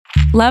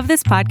Love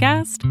this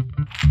podcast?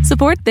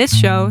 Support this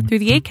show through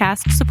the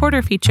Acast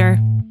supporter feature.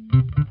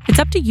 It's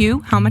up to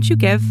you how much you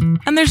give,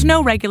 and there's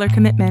no regular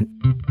commitment.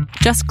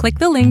 Just click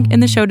the link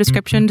in the show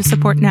description to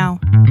support now.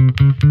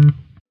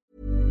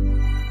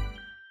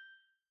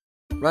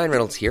 Ryan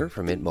Reynolds here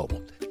from Mint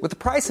Mobile. With the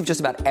price of just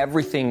about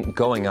everything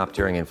going up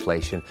during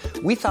inflation,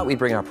 we thought we'd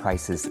bring our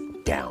prices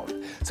down.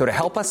 So to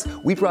help us,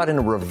 we brought in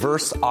a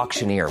reverse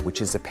auctioneer, which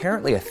is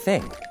apparently a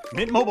thing.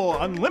 Mint Mobile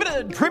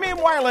Unlimited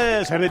Premium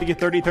Wireless. How to get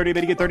 30, 30,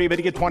 bit to get 30, bit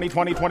to get 20,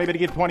 20, 20, bit to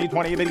get 20,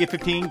 20, bit to get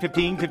 15,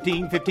 15,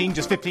 15, 15,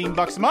 just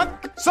 $15 a month?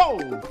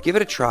 Sold! Give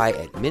it a try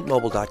at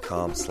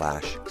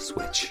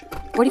mintmobile.com/switch.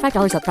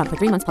 $45 up front for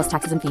 3 months plus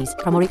taxes and fees.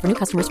 Promo rate for new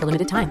customers for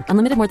limited time.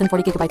 Unlimited more than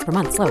 40 gigabytes per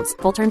month. Slows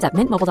full terms at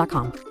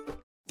mintmobile.com.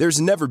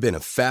 There's never been a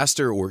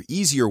faster or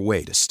easier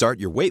way to start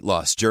your weight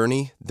loss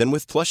journey than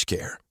with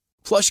PlushCare.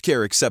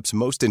 PlushCare accepts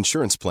most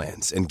insurance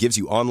plans and gives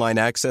you online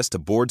access to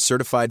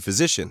board-certified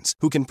physicians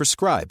who can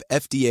prescribe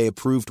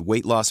FDA-approved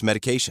weight loss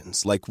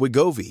medications like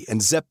Wegovy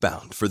and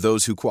Zepbound for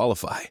those who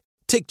qualify.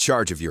 Take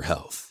charge of your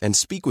health and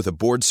speak with a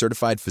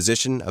board-certified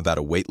physician about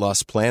a weight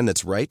loss plan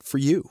that's right for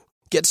you.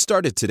 Get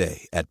started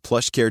today at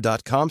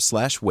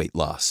plushcare.com/weight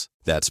loss.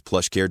 That's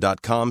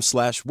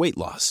plushcare.com/weight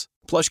loss.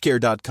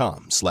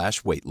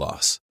 plushcare.com/weight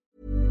loss.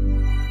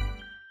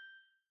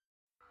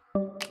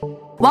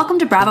 Welcome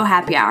to Bravo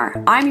Happy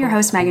Hour. I'm your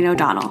host, Megan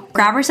O'Donnell.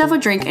 Grab yourself a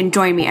drink and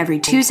join me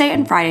every Tuesday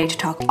and Friday to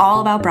talk all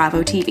about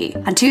Bravo TV.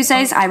 On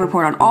Tuesdays, I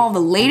report on all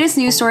the latest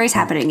news stories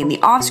happening in the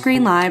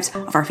off-screen lives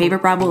of our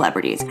favorite Bravo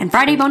celebrities. And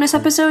Friday bonus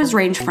episodes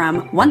range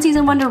from one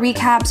season wonder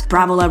recaps,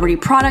 Bravo celebrity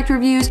product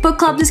reviews, book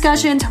club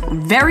discussions,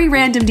 very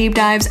random deep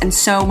dives, and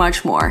so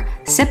much more.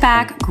 Sit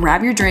back,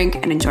 grab your drink,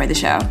 and enjoy the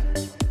show.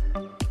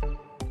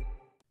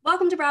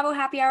 Welcome to Bravo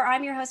Happy Hour.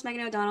 I'm your host,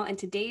 Megan O'Donnell, and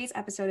today's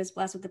episode is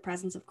blessed with the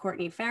presence of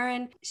Courtney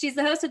Farron. She's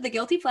the host of the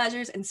Guilty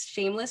Pleasures and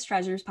Shameless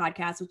Treasures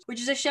podcast, which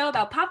is a show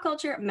about pop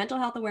culture, mental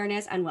health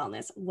awareness, and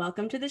wellness.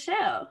 Welcome to the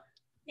show.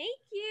 Thank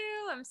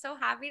you. I'm so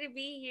happy to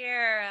be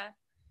here.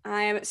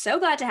 I'm so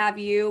glad to have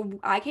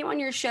you. I came on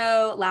your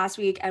show last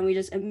week and we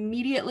just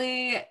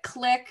immediately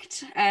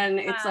clicked, and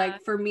it's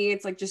like, for me,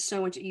 it's like just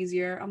so much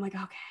easier. I'm like,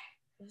 okay.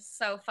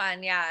 So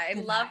fun. Yeah. I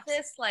love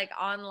this like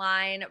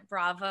online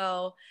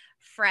Bravo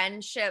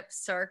friendship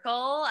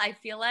circle. I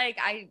feel like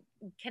I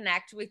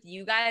connect with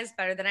you guys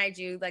better than I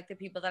do like the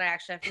people that I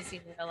actually have to see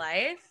in real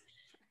life.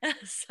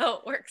 So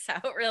it works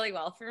out really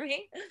well for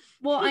me.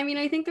 Well, I mean,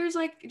 I think there's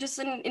like just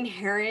an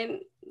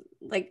inherent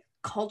like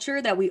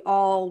culture that we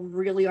all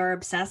really are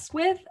obsessed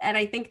with, and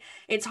I think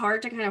it's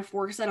hard to kind of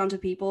force that onto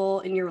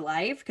people in your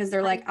life because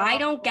they're like, I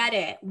don't get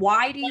it.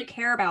 Why do you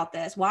care about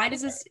this? Why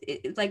does this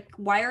like,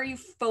 why are you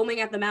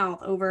foaming at the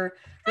mouth over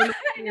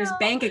your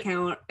bank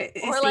account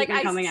or like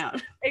coming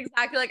out?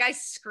 Exactly. Like I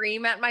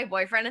scream at my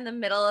boyfriend in the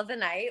middle of the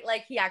night.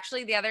 Like he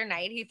actually the other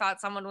night he thought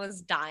someone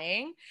was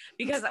dying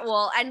because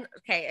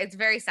it's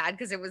very sad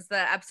because it was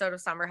the episode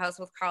of Summer House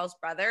with Carl's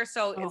brother,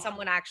 so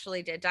someone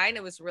actually did die and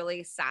it was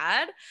really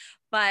sad.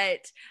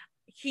 But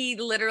he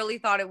literally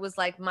thought it was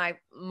like my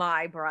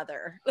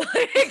brother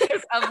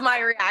because of my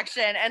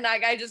reaction. And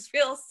like, I just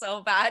feel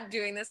so bad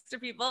doing this to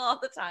people all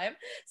the time.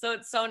 So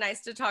it's so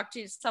nice to talk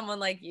to someone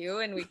like you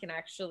and we can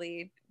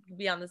actually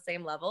be on the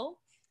same level.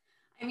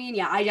 I mean,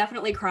 yeah, I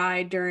definitely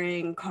cried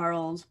during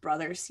Carl's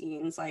brother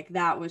scenes. Like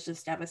that was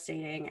just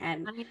devastating.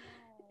 And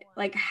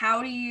like,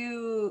 how do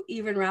you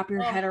even wrap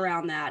your head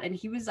around that? And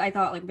he was, I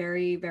thought, like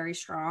very, very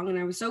strong. And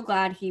I was so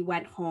glad he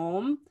went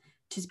home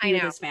to be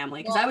with his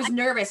family because I was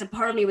nervous, and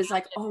part of me was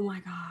like, oh my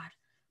god,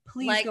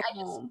 please go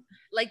home.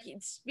 Like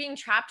it's being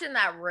trapped in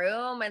that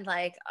room, and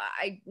like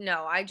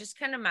I just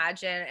can't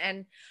imagine.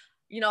 And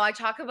you know, I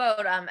talk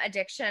about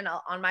addiction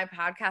on my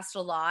podcast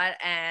a lot,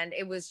 and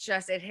it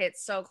hit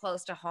so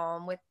close to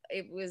home.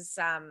 It was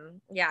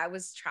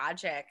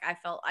tragic.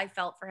 I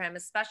felt for him,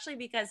 especially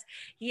because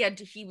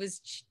he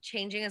was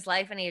changing his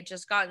life and he had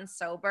just gotten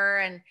sober,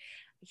 and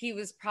he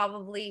was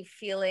probably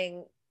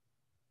feeling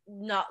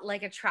not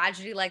like a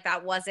tragedy like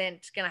that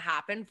wasn't gonna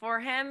happen for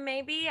him.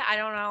 Maybe, I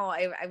don't know.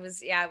 It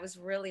was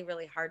really,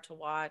 really hard to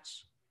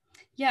watch.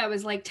 Yeah, it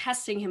was like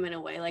testing him in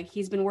a way. Like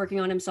he's been working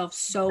on himself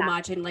so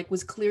much and like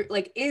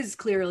is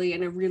clearly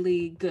in a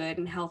really good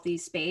and healthy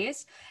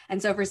space.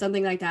 And so for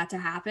something like that to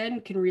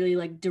happen can really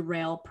like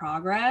derail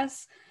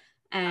progress.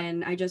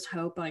 And I just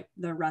hope like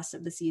the rest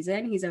of the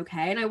season he's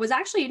okay. And I was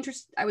actually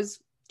I was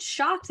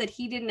shocked that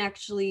he didn't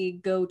actually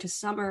go to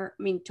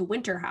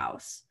Winter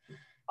House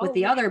with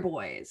the other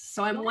boys.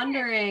 So I'm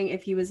wondering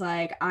if he was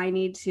like, I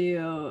need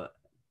to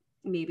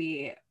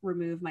maybe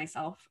remove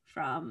myself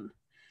from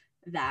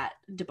that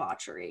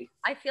debauchery.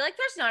 I feel like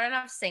there's not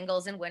enough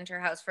singles in Winter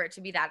House for it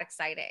to be that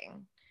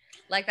exciting.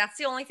 Like that's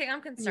the only thing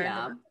I'm concerned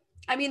about.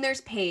 I mean, there's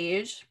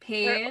Paige,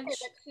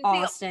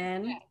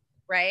 Austin,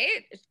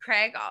 right?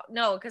 Craig,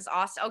 no, because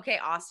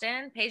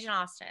Austin, Paige and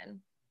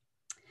Austin.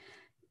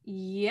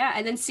 Yeah,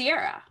 and then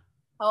Sierra.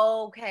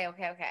 Okay.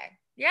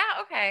 Yeah,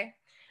 okay.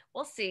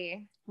 We'll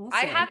see.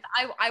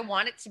 I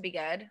want it to be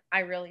good. I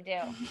really do.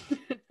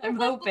 I'm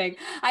hoping.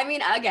 I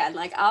mean, again,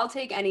 like I'll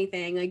take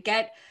anything. Like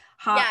get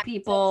hot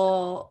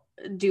people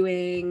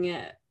doing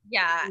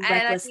Yeah,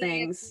 reckless and I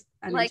mean, things.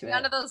 I'm like into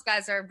none it. of those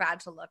guys are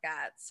bad to look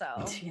at, so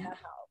Yeah. that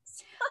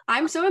helps.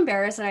 I'm so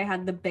embarrassed that I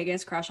had the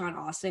biggest crush on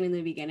Austin in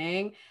the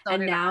beginning, So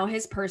and did now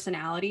his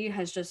personality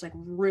has just like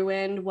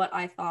ruined what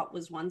I thought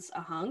was once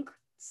a hunk.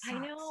 I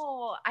Sucks.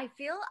 know. I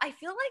feel like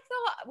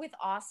though with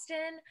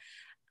Austin,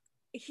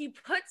 he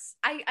puts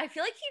I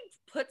feel like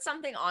he puts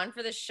something on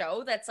for the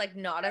show that's like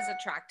not as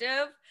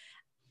attractive.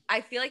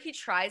 I feel like he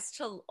tries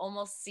to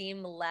almost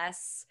seem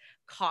less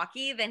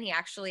cocky than he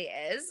actually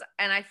is.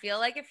 And I feel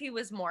like if he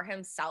was more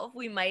himself,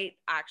 we might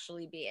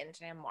actually be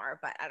into him more.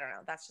 But I don't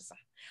know.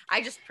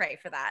 I just pray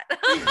for that.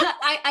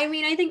 I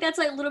mean, I think that's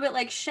like a little bit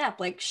like Shep.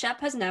 Like Shep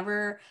has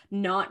never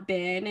not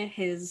been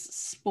his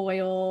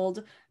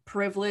spoiled,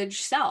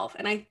 privileged self.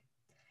 And I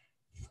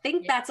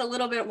think that's a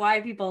little bit why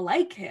people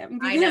like him,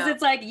 because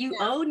it's like you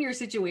own your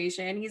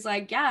situation. He's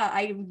like, yeah,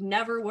 I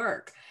never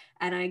work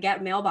and I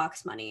get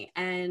mailbox money,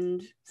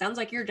 and sounds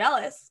like you're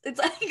jealous. It's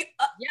like,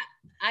 yeah,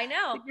 I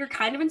know. You're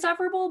kind of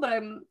insufferable, but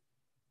I'm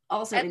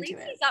also at into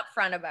least it. He's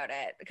upfront about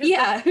it. Because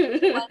yeah.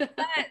 the ones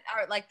that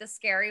are like the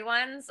scary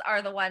ones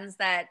are the ones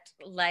that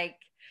like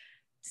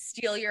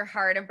steal your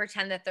heart and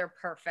pretend that they're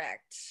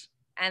perfect,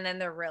 and then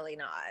they're really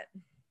not.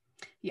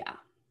 Yeah,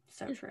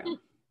 so true.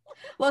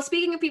 Well,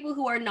 speaking of people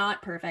who are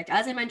not perfect,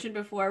 as I mentioned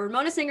before,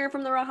 Ramona Singer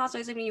from the Real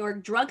Housewives of New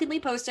York drunkenly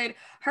posted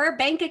her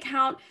bank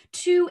account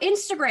to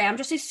Instagram,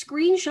 just a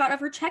screenshot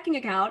of her checking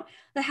account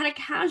that had a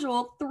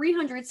casual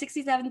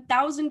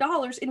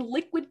 $367,000 in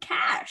liquid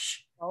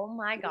cash. Oh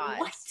my God.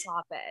 What?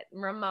 Stop it.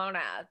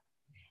 Ramona.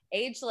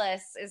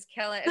 Ageless is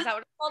killing. Is that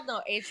what it's called?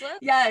 No, Ageless?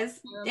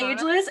 Yes. Ramona?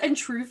 Ageless and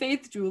True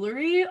Faith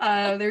Jewelry.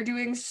 They're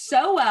doing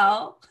so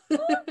well.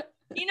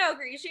 Pinot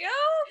Grigio?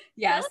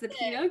 Yes, the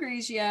Pinot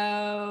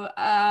Grigio.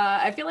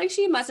 I feel like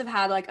she must have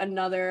had like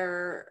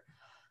another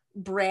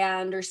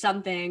brand or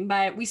something,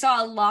 but we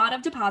saw a lot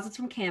of deposits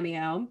from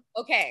Cameo.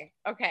 Okay.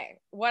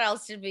 What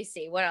else did we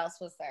see? What else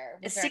was there?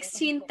 A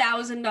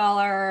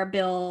 $16,000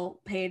 bill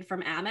paid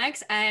from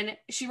Amex, and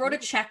she wrote a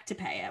check to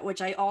pay it, which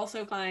I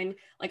also find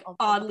like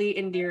oddly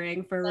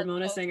endearing for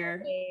Ramona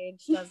Singer.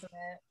 Age, doesn't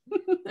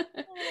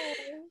it?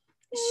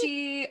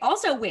 She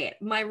also,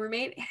 my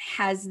roommate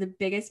has the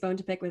biggest bone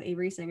to pick with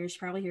Avery Singer. She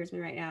probably hears me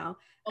right now.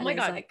 Oh my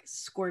God. Like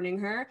scorning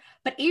her.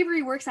 But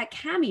Avery works at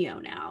Cameo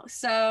now.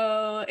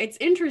 So it's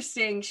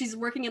interesting. She's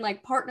working in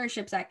like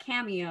partnerships at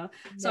Cameo.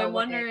 So I'm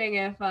wondering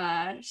if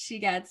she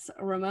gets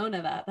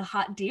Ramona the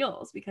hot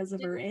deals because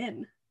of her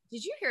in.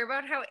 Did you hear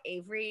about how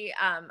Avery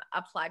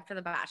applied for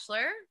The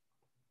Bachelor?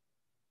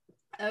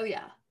 Oh,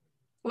 yeah.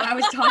 Well, I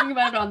was talking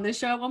about it on this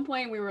show at one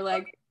point. We were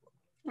like,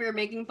 we were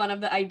making fun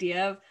of the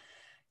idea of,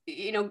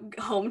 you know,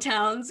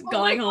 hometowns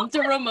going home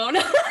to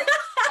Ramona.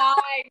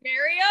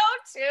 Mario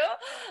too.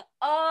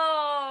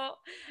 Oh,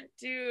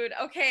 dude.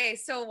 Okay,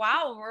 so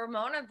wow,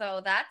 Ramona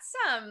though, that's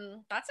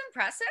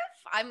impressive.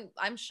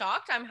 I'm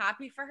shocked. I'm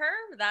happy for her.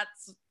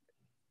 That's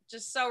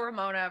just so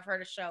Ramona of her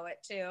to show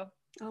it too.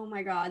 Oh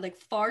my God, like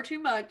far too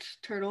much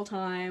turtle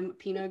time,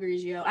 Pinot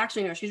Grigio.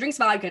 Actually, no, she drinks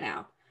vodka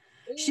now.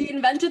 She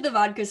invented the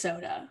vodka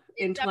soda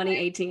in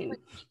 2018.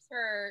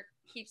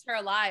 Keeps her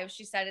alive.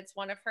 She said it's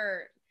one of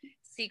her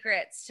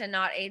secrets to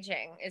not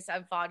aging is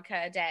a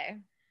vodka a day.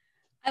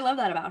 I love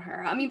that about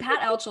her. I mean, Pat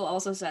Elchel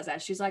also says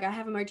that. She's like, I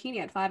have a martini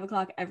at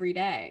 5:00 every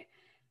day.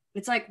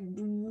 It's like,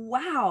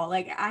 wow,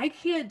 like I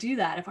can't do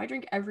that. If I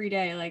drink every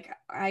day, like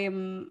I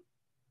am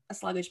a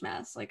sluggish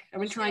mess. Like I've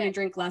been trying to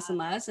drink less and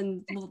less,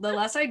 and the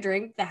less I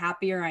drink, the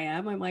happier I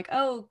am. I'm like,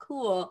 oh,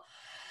 cool.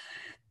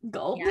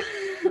 Gulp.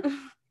 Yeah.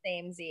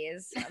 Same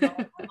Z's. I'm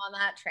on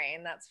that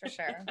train, that's for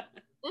sure.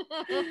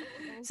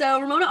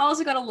 So Ramona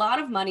also got a lot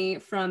of money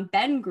from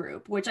Ben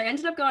Group, which I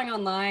ended up going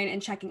online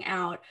and checking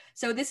out.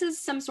 So this is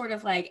some sort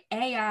of like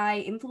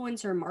AI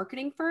influencer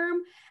marketing firm.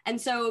 And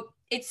so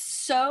it's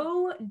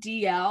so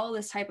DL,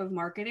 this type of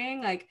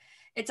marketing. Like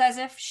it's as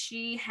if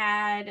she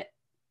had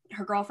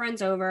her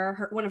girlfriends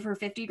over, one of her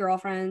 50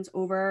 girlfriends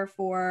over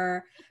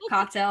for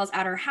cocktails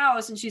at her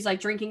house, and she's like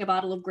drinking a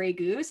bottle of Grey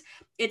Goose.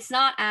 It's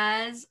not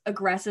as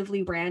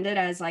aggressively branded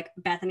as like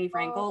Bethany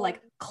Frankel,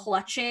 like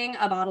clutching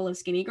a bottle of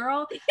Skinny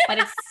Girl, but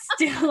it's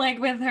still like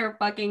with her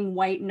fucking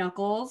white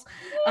knuckles.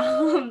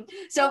 But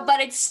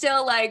it's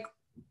still like,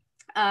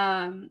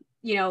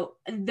 you know,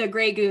 the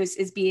Grey Goose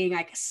is being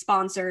like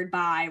sponsored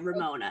by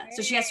Ramona. Okay.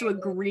 So she has to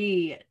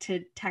agree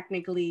to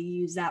technically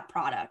use that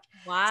product.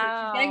 Wow. So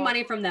she's getting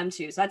money from them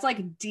too. So that's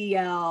like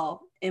DL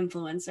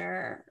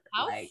influencer.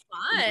 How like,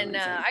 fun.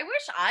 I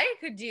wish I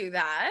could do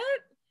that.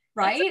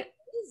 Right? That's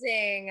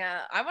amazing.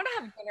 I want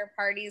to have dinner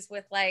parties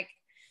with like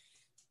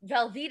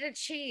Velveeta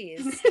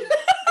cheese.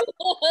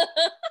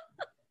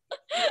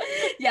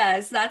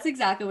 Yes, that's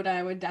exactly what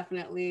I would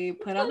definitely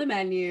put on the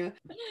menu.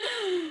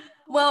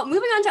 Well,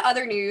 moving on to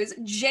other news,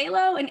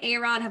 J-Lo and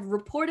A-Rod have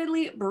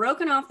reportedly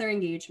broken off their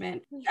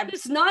engagement.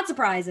 It's not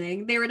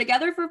surprising. They were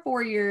together for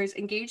 4 years,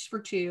 engaged for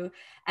 2.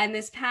 And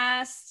this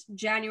past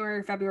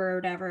January, February, or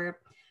whatever,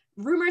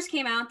 rumors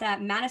came out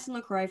that Madison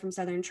LaCroix from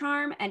Southern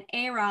Charm and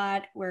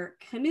A-Rod were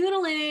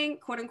canoodling,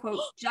 quote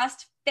unquote,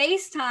 just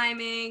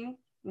FaceTiming,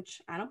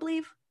 which I don't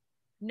believe.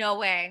 No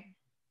way.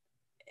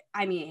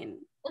 I mean,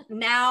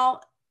 now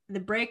the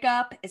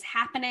breakup is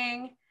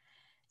happening.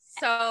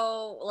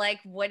 So, like,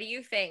 what do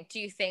you think? Do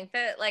you think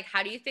that, like,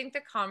 how do you think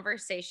the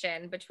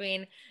conversation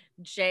between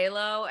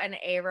J-Lo and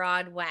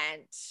A-Rod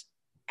went?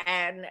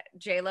 And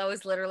J-Lo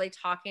is literally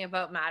talking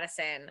about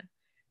Madison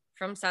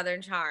from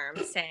Southern Charm,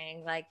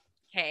 saying, like,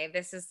 hey,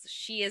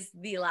 she is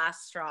the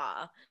last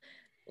straw.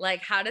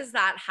 Like, how does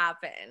that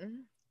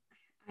happen?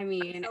 I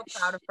mean, I'm so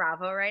proud of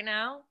Bravo right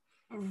now.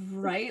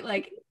 Right?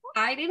 Like,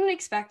 I didn't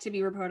expect to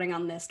be reporting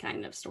on this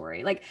kind of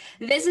story. Like,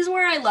 this is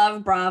where I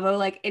love Bravo,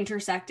 like,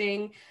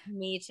 intersecting.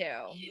 Me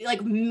too.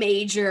 Like,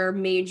 major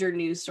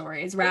news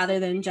stories rather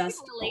than just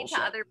relate bullshit.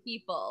 to other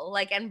people,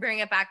 like, and bring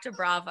it back to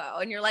Bravo.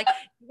 And you're like,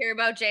 you hear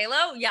about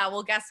J-Lo? Yeah,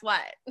 well, guess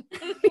what?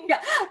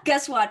 Yeah,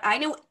 guess what? I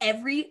know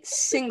every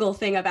single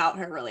thing about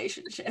her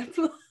relationship.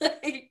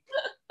 Like,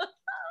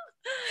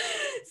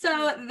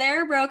 so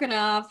they're broken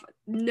off.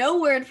 No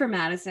word from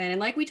Madison. And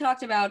like we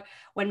talked about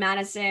when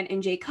Madison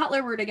and Jay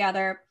Cutler were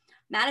together,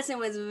 Madison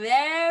was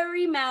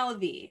very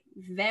mouthy,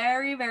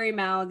 very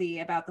mouthy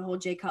about the whole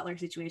Jay Cutler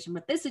situation.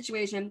 But this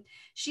situation,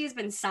 she has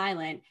been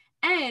silent.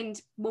 And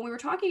when we were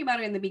talking about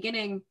it in the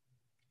beginning,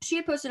 she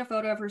had posted a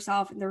photo of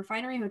herself in the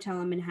Refinery Hotel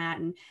in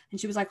Manhattan, and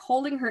she was like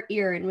holding her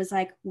ear and was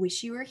like,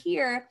 wish you were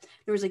here.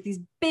 There was like these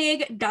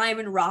big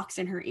diamond rocks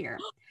in her ear.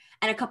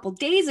 And a couple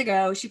days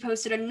ago, she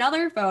posted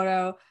another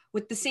photo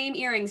with the same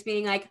earrings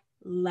being like,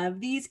 love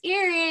these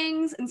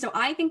earrings. And so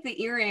I think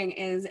the earring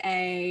is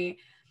a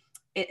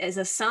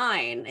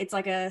sign. It's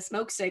like a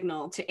smoke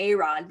signal to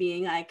A-Rod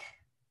being like,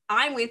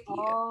 I'm with you.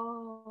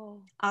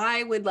 Oh.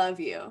 I would love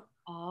you.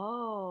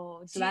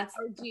 Oh. So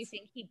do you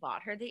think he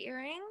bought her the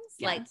earrings?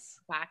 Yes.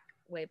 Like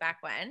way back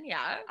when?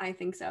 Yeah. I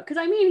think so. Cause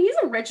I mean, he's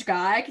a rich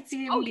guy. I could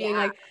see him being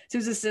like to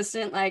his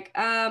assistant, like,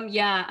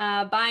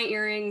 buy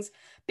earrings,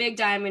 big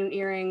diamond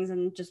earrings,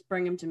 and just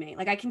bring them to me.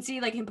 Like, I can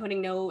see like him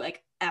putting no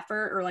like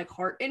effort or like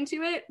heart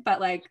into it, but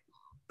like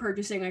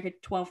purchasing like a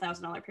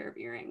 $12,000 pair of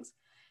earrings,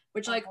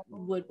 which like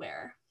I'd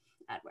wear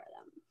them.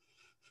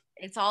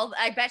 It's all,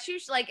 I bet you,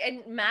 like,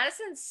 and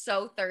Madison's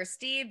so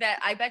thirsty that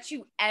I bet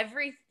you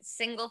every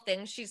single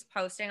thing she's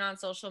posting on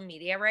social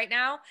media right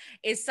now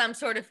is some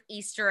sort of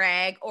Easter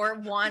egg, or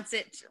wants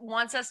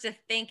us to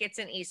think it's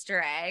an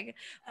Easter egg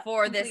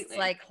for Completely. This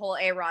like whole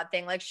A-Rod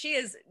thing. Like, she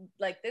is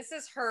like, this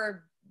is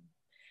her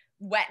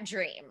wet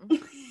dream.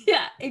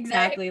 Yeah,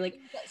 exactly. Like,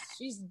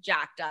 she's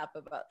jacked up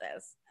about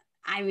this.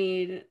 I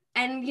mean,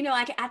 and you know,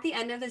 like at the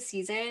end of the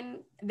season,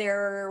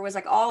 there was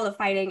like all the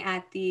fighting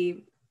at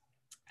the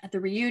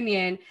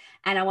reunion,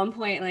 and at one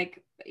point,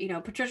 like, you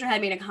know, Patricia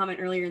had made a comment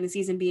earlier in the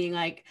season being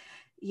like,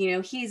 you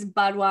know, he's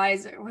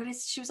Budweiser.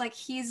 She was like,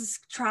 he's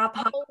Trop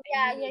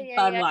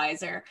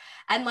Budweiser.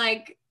 And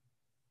like,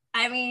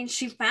 I mean,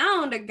 she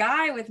found a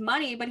guy with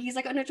money, but he's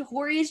like a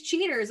notorious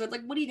cheater. So it's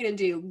like, what are you gonna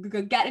do?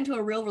 Get into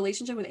a real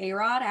relationship with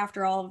A-Rod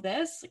after all of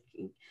this?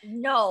 Like,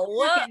 no,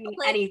 like,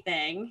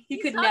 anything. He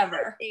could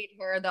never date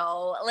her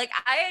though. Like,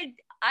 I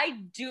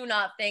do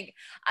not think.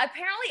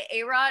 Apparently,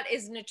 A-Rod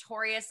is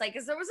notorious. Like,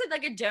 because there was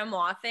like a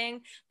Demois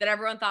thing that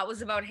everyone thought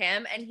was about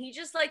him, and he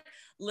just like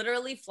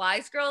literally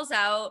flies girls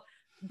out,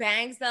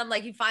 bangs them.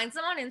 Like, he finds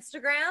them on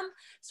Instagram,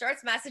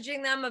 starts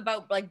messaging them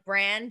about like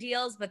brand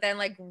deals, but then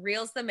like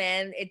reels them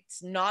in.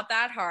 It's not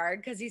that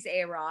hard because he's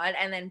A-Rod,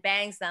 and then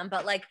bangs them.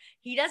 But like,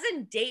 he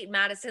doesn't date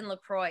Madison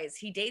LaCroix.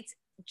 He dates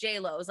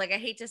J-Lo's. Like, I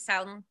hate to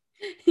sound,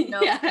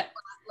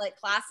 like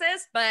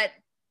classist, but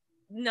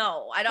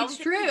no, I don't. It's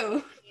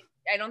true.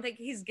 I don't think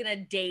he's gonna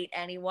date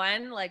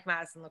anyone like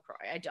Madison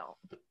LaCroix. I don't.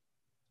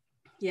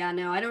 Yeah,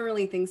 no, I don't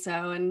really think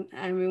so. And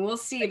I mean, we'll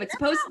see. But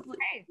supposedly,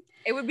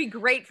 it would be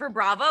great for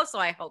Bravo, so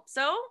I hope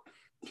so.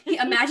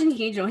 Imagine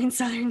he joins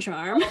Southern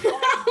Charm.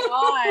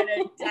 Oh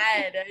my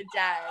God,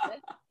 dead.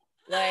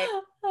 Like,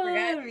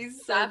 that'd be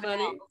so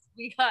funny.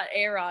 We got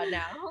A-Rod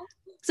now.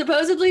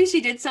 Supposedly,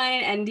 she did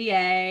sign an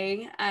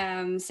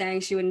NDA saying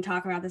she wouldn't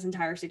talk about this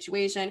entire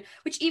situation,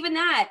 which even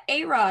that,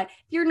 A-Rod,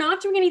 you're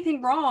not doing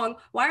anything wrong.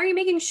 Why are you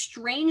making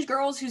strange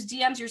girls whose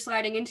DMs you're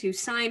sliding into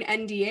sign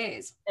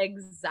NDAs?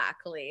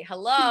 Exactly.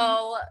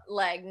 Hello?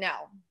 Like,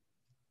 no.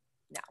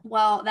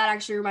 Well, that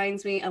actually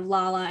reminds me of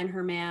Lala and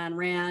her man,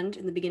 Rand,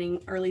 in the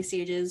beginning, early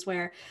stages,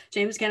 where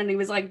James Kennedy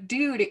was like,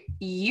 dude,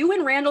 you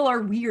and Randall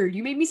are weird.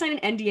 You made me sign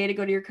an NDA to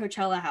go to your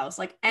Coachella house.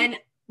 Like, and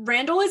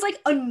Randall is like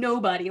a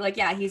nobody. Like,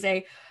 yeah, he's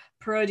a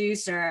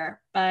producer,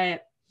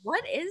 but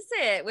what is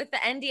it with the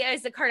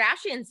NDAs? The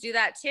Kardashians do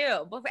that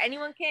too. But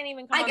anyone can't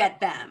even come. I get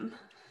them.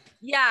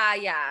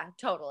 Yeah,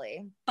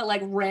 totally. But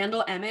like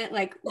Randall Emmett,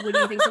 like, what do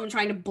you think? Someone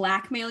trying to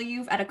blackmail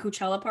you at a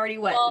Coachella party?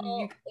 What?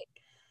 Well,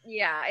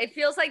 yeah, it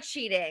feels like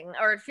cheating,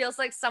 or it feels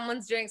like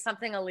someone's doing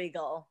something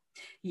illegal.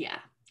 Yeah,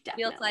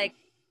 definitely. Feels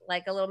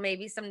like a little,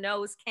 maybe some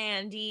nose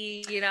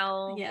candy, you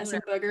know. Yeah,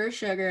 some booger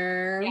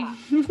sugar. Yeah.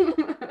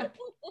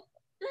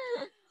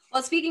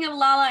 Well, speaking of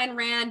Lala and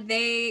Rand,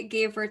 they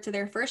gave birth to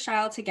their first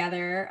child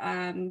together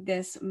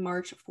this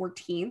March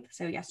 14th,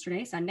 so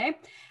yesterday, Sunday,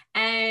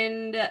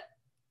 and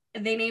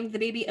they named the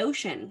baby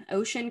Ocean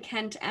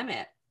Kent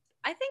Emmett.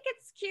 I think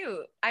it's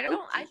cute. I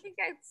think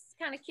it's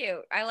kind of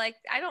cute. I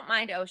don't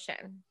mind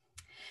Ocean.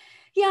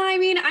 Yeah, I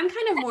mean, I'm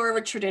kind of more of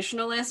a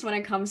traditionalist when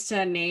it comes to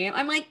a name.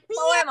 I'm like,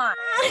 so am I.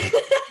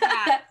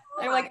 Yeah.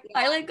 I'm like,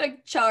 I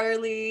like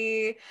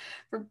Charlie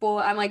for boy.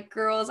 I'm like,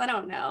 girls, I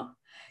don't know.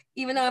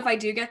 Even though if I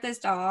do get this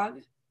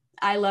dog,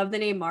 I love the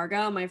name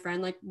Margot. My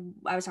friend, like,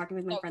 I was talking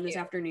with my friend this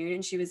afternoon,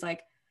 and she was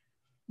like,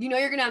 you know,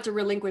 you're gonna have to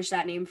relinquish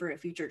that name for a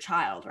future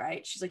child,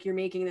 right? She's like, you're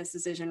making this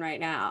decision right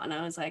now. And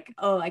I was like,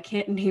 oh, I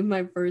can't name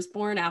my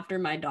firstborn after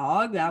my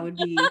dog. That would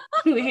be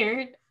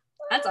weird.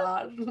 That's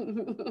odd.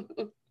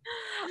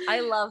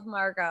 I love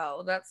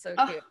Margot. That's so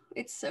cute.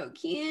 It's so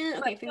cute.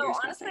 Okay,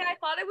 honestly, I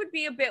thought it would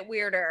be a bit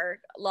weirder.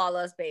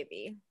 Lala's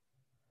baby.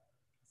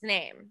 His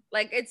name,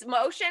 like, its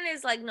motion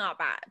is like not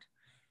bad.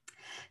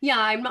 Yeah,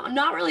 I'm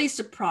not really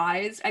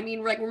surprised. I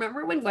mean, like,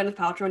 remember when Gwyneth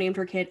Paltrow named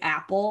her kid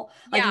Apple?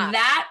 Like,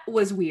 that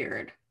was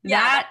weird. Yeah.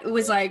 That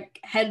was like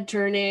head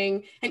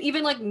turning, and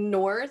even like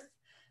Northwest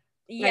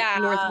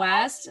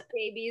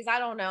babies. I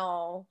don't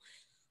know.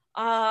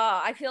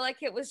 I feel like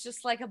it was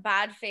just like a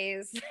bad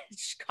phase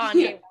Kanye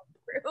went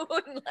through,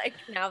 and like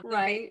now the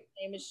baby's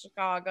name is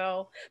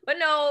Chicago. But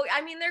no,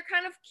 I mean, they're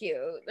kind of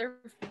cute. They're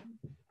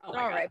all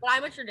right. But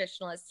I'm a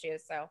traditionalist too,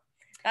 so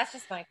that's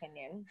just my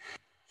opinion.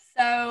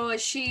 So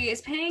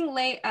she's paying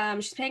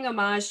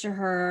homage to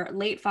her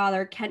late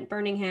father, Kent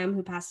Birmingham,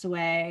 who passed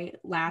away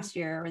last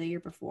year or the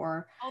year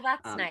before. Oh,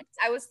 that's nice.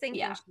 I was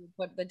thinking she would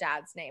put the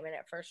dad's name in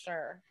it for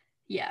sure.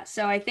 Yeah,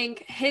 so I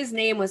think his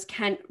name was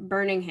Kent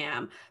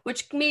Birmingham,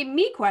 which made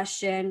me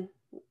question,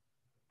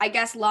 I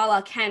guess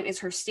Lala Kent is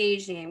her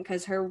stage name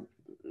because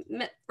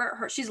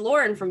she's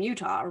Lauren from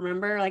Utah,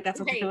 remember? Like,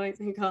 that's what they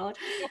always call it.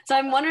 So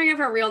I'm wondering if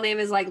her real name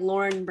is like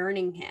Lauren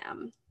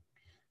Birmingham.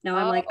 No,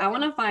 I'm like, I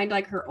want to find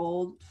like her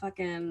old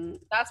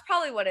fucking. That's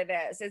probably what it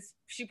is.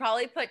 She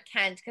probably put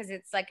Kent because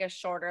it's like a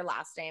shorter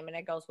last name and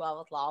it goes well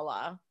with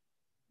Lala.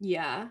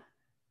 Yeah.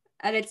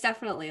 And it's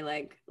definitely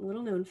like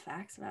little known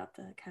facts about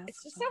the cast.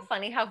 It's just so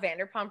funny how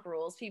Vanderpump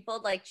Rules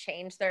people like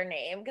change their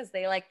name because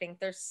they like think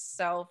they're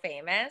so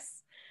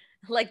famous.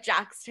 Like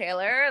Jax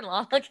Taylor and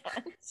Lala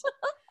Kent.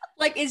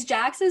 Like, is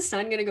Jax's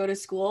son gonna go to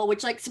school?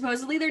 Which, like,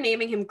 supposedly they're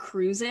naming him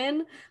Cruisin.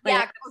 Like,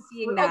 yeah,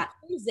 seeing that.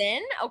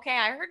 Cruisin? Okay,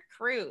 I heard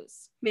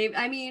Cruz. Maybe,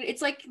 I mean,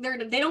 it's like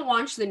they don't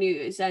watch the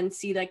news and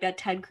see like that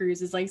Ted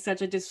Cruz is like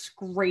such a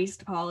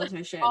disgraced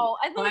politician. Time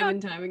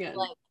and time again.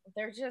 Like,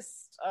 they're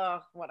just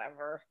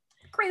whatever.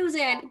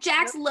 Cruisin.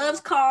 Jax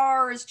loves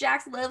cars.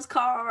 Jax loves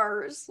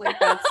cars. Like,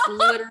 that's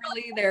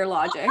literally their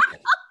logic.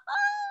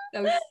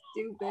 So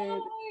stupid.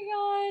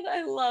 Oh my god,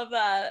 I love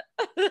that.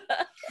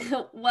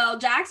 Well,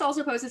 Jax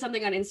also posted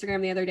something on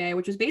Instagram the other day,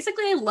 which was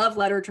basically a love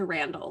letter to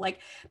Randall.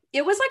 Like,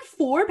 it was like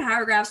 4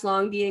 paragraphs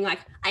long, being like,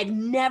 I've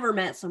never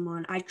met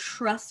someone I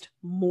trust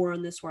more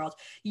in this world.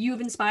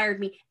 You've inspired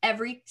me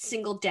every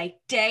single day,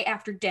 day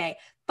after day.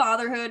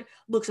 Fatherhood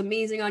looks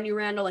amazing on you,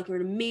 Randall. Like, you're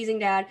an amazing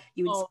dad.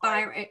 You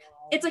inspire.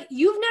 It's like,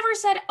 you've never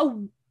said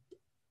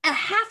a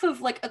half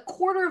of, like, a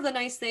quarter of the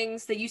nice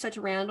things that you said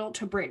to Randall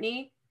to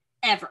Brittany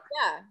ever.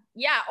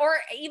 Yeah, or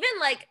even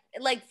like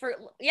for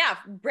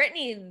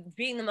Brittany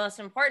being the most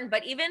important,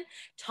 but even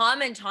Tom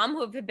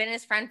who have been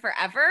his friend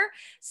forever.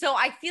 So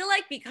I feel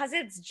like because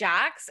it's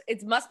Jax,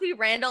 it must be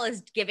Randall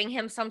is giving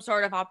him some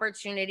sort of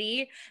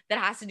opportunity that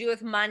has to do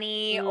with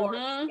money or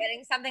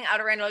getting something out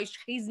of Randall.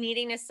 He's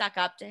needing to suck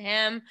up to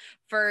him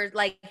for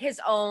like his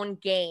own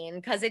gain,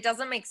 because it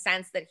doesn't make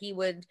sense that he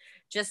would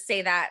just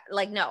say that.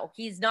 Like, no,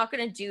 he's not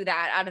going to do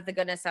that out of the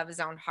goodness of his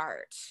own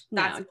heart.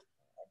 That's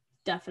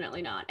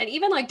definitely not. And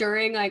even like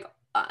during like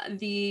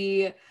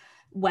the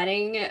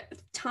wedding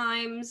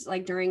times,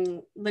 like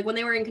during like when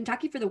they were in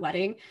Kentucky for the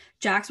wedding,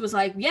 Jax was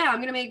like, yeah, I'm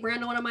gonna make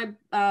Randall one of my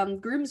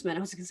groomsmen. I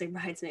was gonna say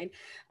bridesmaid.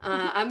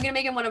 I'm gonna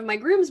make him one of my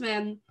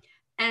groomsmen.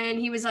 And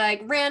he was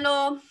like,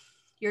 Randall,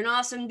 you're an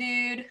awesome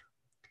dude.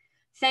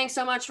 Thanks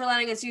so much for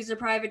letting us use the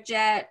private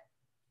jet.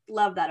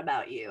 Love that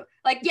about you.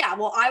 Like, yeah,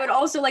 well, I would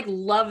also like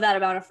love that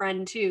about a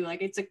friend too.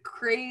 Like, it's a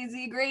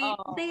crazy great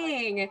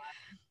thing.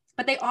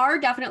 But they are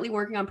definitely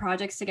working on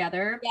projects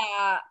together.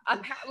 Yeah.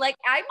 Like,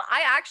 I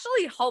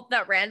actually hope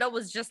that Randall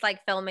was just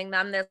like filming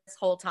them this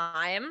whole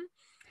time,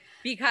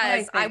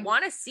 because I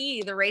want to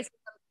see the racism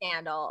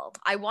scandal.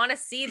 I want to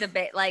see the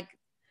bit. Like,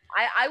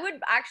 I would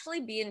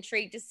actually be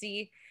intrigued to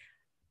see,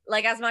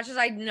 like, as much as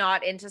I'm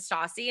not into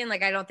Stassi and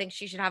like I don't think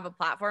she should have a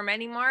platform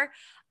anymore,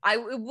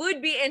 it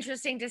would be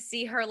interesting to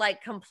see her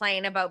like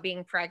complain about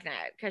being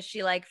pregnant, because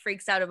she like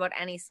freaks out about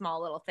any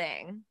small little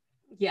thing.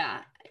 Yeah.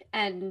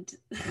 And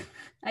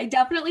I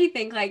definitely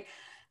think like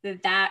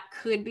that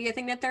could be a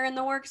thing that they're in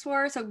the works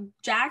for. So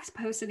Jax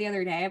posted the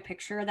other day a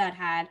picture that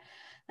had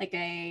like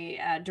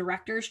a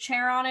director's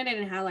chair on it, and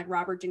it had like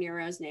Robert De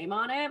Niro's name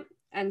on it.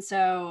 And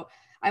so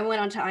I went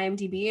onto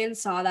IMDb and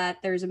saw that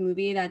there's a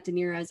movie that De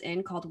Niro's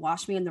in called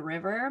Wash Me in the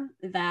River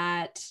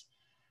that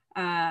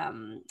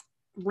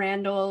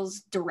Randall's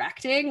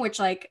directing, which,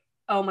 like,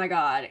 oh my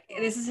God,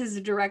 this is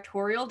his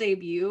directorial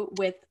debut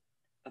with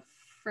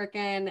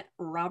freaking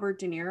Robert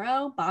De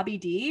Niro, Bobby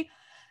D.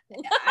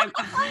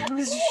 I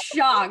was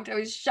shocked. I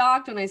was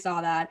shocked when I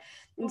saw that.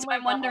 And so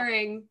I'm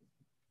wondering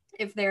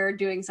if they're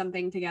doing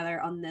something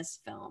together on this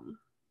film.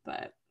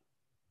 But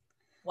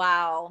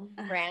wow,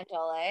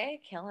 Randall,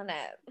 killing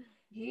it.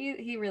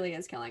 He really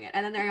is killing it.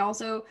 And then they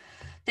also,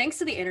 thanks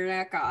to the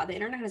internet, God, the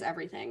internet has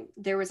everything.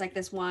 There was like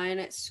this one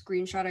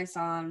screenshot I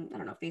saw on, I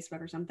don't know,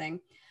 Facebook or something,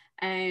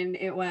 and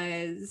it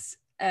was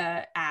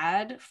an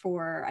ad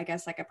for, I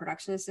guess, like a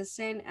production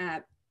assistant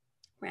at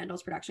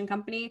Randall's production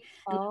company,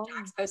 and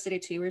Jax posted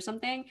it too or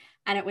something,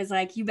 and it was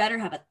like, you better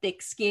have a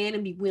thick skin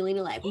and be willing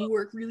to like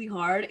work really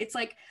hard. It's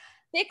like,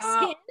 thick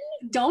skin?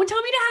 Don't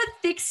tell me to have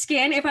thick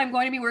skin if I'm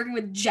going to be working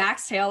with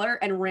Jax Taylor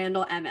and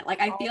Randall Emmett. Like,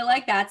 I feel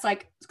like that's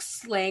like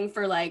slang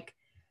for like,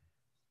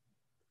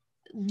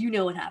 you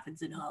know what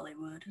happens in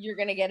Hollywood. You're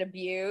gonna get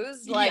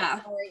abused. Like,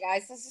 sorry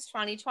guys, this is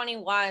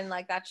 2021.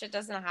 Like, that shit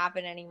doesn't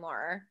happen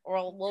anymore.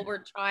 Or we're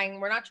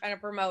not trying to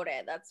promote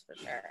it. That's for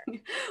sure.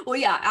 Well,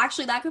 yeah,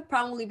 actually, that could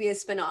probably be a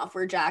spinoff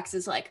where Jax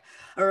is like,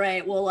 all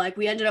right, well, like,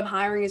 we ended up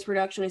hiring his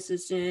production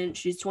assistant.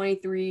 She's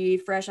 23,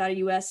 fresh out of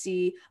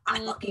USC.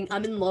 I'm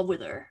in love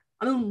with her.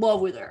 I'm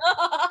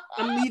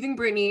leaving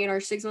Brittany and our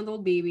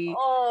 6-month-old baby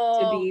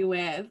to be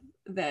with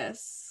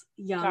this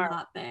young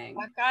hot thing.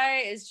 That guy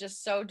is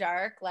just so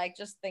dark. Like,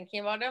 just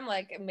thinking about him,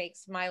 like, it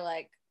makes my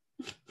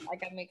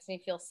it makes me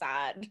feel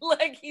sad.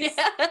 Like, he's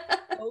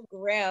so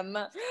grim,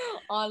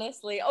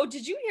 honestly. Oh,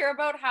 did you hear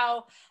about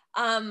how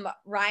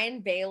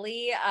Ryan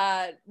Bailey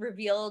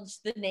revealed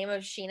the name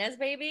of Sheena's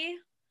baby?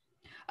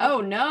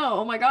 Oh no.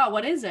 Oh my God,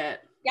 what is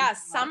it? Yeah,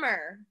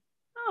 Summer.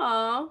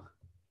 Oh.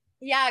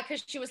 Yeah,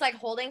 because she was like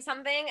holding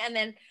something, and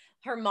then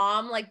her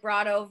mom like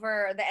brought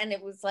over and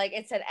it was like,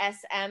 it said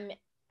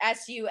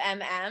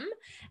SUMM,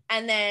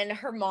 and then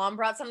her mom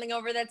brought something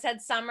over that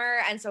said Summer,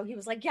 and so he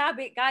was like, yeah,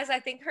 but guys, I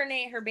think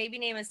her baby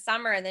name is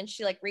Summer, and then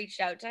she like reached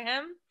out to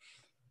him.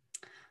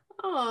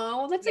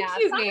 Oh, that's a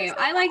cute name.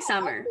 I like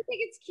Summer. I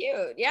think it's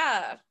cute.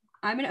 Yeah,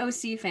 I'm an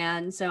OC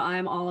fan, so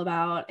I'm all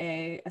about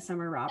a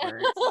Summer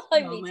Roberts.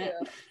 Me too.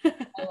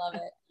 I love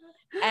it.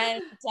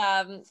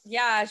 And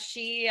yeah,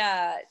 she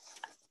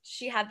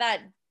had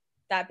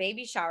that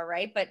baby shower,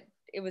 right? But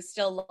it was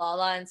still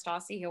Lala and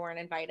Stassi who weren't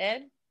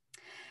invited.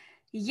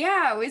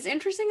 Yeah, it was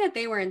interesting that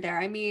they weren't there.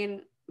 I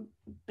mean,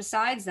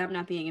 besides them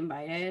not being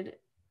invited,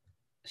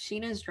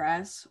 Sheena's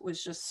dress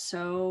was just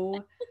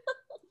so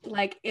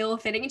like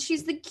ill-fitting, and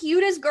she's the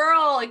cutest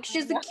girl. Like,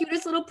 she's the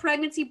cutest little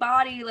pregnancy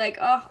body. Like,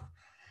 oh,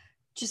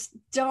 just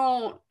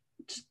don't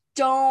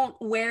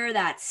wear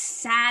that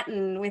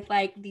satin with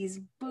like these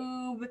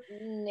boob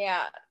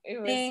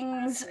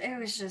things. It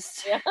was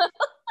just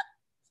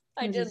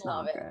I didn't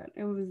love it.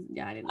 It was,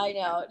 I didn't. I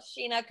know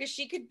Sheena, because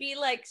she could be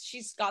like,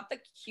 she's got the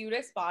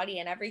cutest body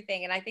and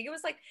everything. And I think it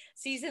was like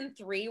season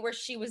 3 where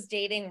she was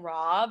dating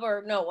Rob,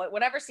 or no,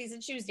 whatever season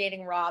she was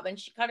dating Rob, and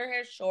she cut her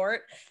hair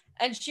short,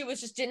 and she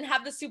was just didn't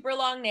have the super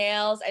long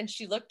nails, and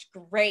she looked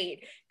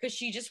great because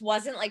she just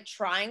wasn't like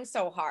trying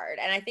so hard.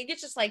 And I think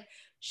it's just like,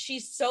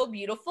 she's so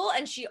beautiful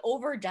and she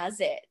overdoes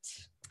it.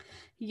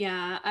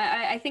 Yeah,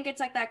 I think it's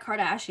like that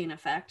Kardashian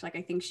effect. Like,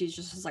 I think she's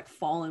just like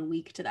fallen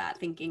weak to that,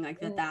 thinking like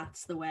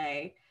that's the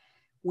way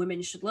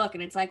women should look.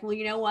 And it's like, well,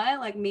 you know what?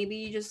 Like, maybe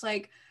you just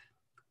like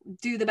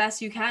do the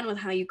best you can with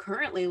how you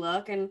currently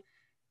look, and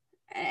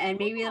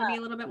maybe it'll be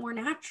a little bit more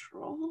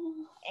natural.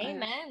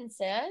 Amen, sis.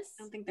 I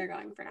don't think they're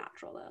going for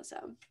natural though,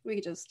 so we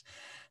could just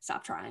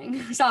stop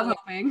trying, stop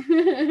hoping.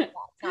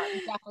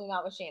 Definitely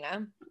not with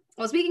Sheena.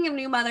 Well, speaking of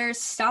new mothers,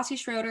 Stassi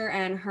Schroeder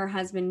and her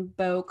husband,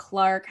 Beau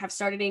Clark, have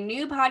started a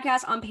new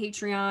podcast on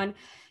Patreon.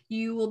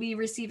 You will be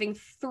receiving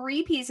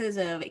 3 pieces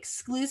of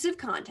exclusive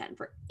content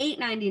for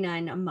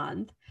 $8.99 a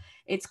month.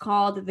 It's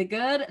called The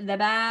Good, The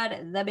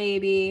Bad, The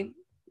Baby.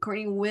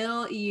 Courtney,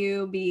 will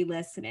you be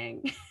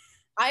listening?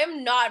 I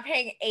am not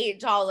paying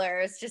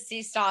 $8 to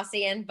see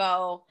Stassi and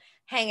Beau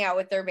hang out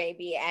with their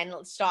baby and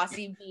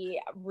Stassi be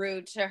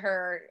rude to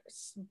her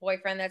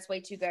boyfriend that's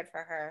way too good for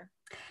her.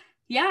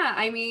 Yeah,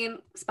 I mean,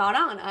 spot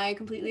on. I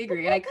completely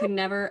agree. I could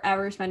never,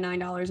 ever spend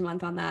 $9 a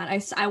month on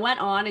that. I went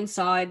on and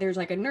saw there's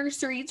like a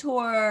nursery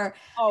tour,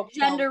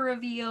 gender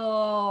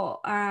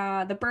reveal,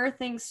 the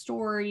birthing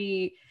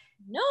story.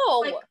 No.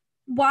 Like,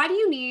 why do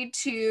you need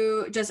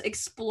to just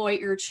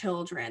exploit your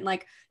children?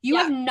 Like, you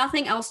have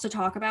nothing else to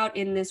talk about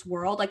in this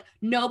world. Like,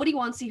 nobody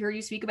wants to hear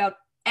you speak about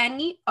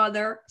any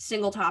other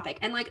single topic.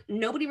 And like,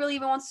 nobody really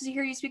even wants to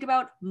hear you speak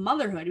about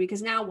motherhood,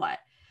 because now what?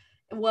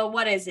 Well,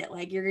 what is it?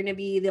 Like, you're going to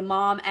be the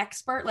mom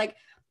expert? Like,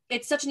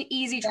 it's such an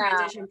easy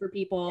transition for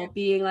people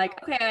being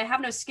like, okay, I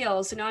have no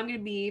skills, so now I'm going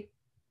to be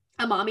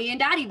a mommy and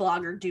daddy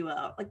blogger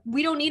duo. Like,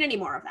 we don't need any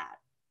more of that.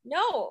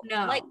 No.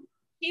 Like,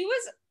 she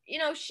was, you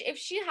know, if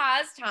she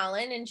has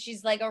talent and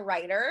she's like a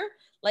writer,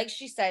 like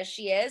she says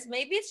she is,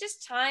 maybe it's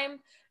just time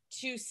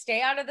to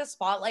stay out of the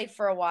spotlight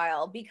for a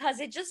while, because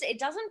it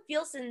doesn't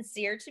feel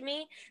sincere to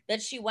me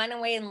that she went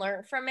away and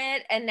learned from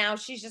it, and now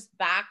she's just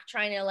back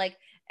trying to like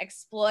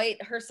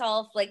exploit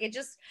herself. Like it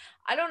just,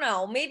 I don't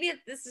know, maybe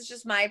this is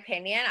just my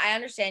opinion. I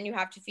understand you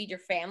have to feed your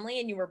family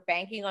and you were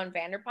banking on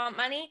Vanderpump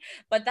money,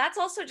 but that's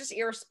also just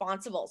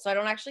irresponsible. So I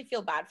don't actually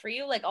feel bad for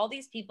you. Like all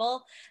these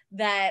people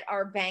that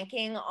are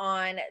banking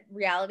on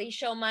reality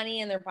show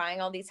money and they're buying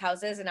all these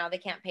houses and now they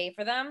can't pay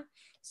for them.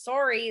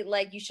 Sorry,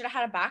 like you should have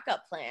had a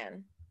backup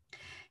plan.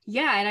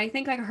 Yeah, and I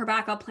think like her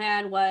backup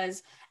plan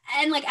was,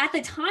 and like at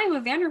the time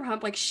of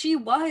Vanderpump, like she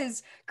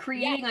was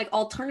creating like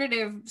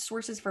alternative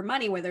sources for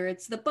money, whether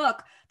it's the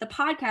book, the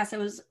podcast that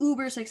was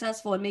uber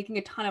successful and making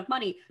a ton of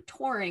money,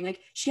 touring.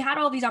 Like she had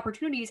all these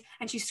opportunities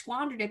and she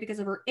squandered it because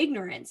of her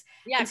ignorance.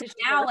 Yeah. And so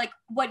now, like,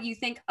 what you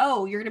think?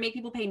 Oh, you're gonna make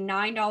people pay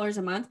 $9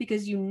 a month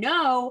because you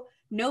know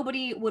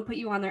nobody would put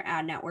you on their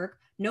ad network.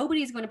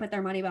 Nobody's going to put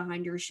their money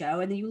behind your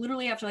show, and then you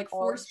literally have to like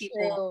force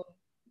people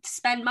to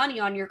spend money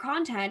on your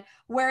content.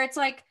 Where it's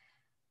like,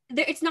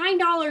 it's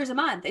 $9 a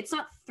month. It's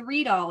not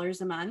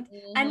 $3 a month.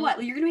 Mm-hmm. And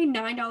what, you're going to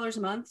pay $9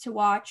 a month to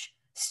watch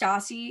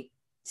Stassi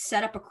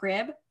set up a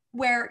crib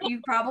where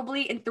you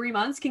probably in 3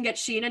 months can get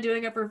Sheena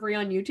doing it for free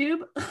on YouTube?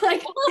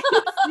 Like,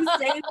 it's the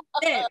same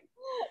thing.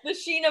 The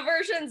Sheena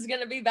version's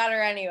going to be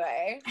better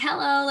anyway.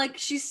 Hello.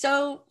 Like,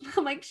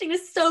 I'm like,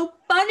 Sheena's so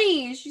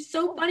funny. She's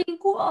so funny and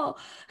cool.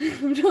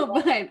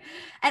 But,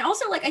 and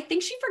also, like, I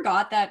think she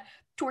forgot that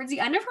towards the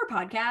end of her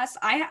podcast,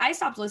 I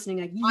stopped listening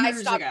like years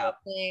ago.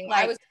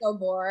 Like, I was so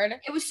bored.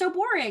 It was so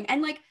boring.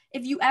 And like,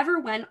 if you ever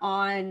went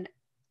on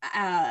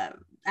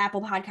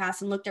Apple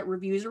Podcasts and looked at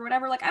reviews or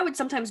whatever, like I would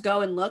sometimes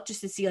go and look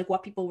just to see like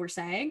what people were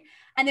saying.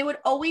 And they would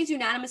always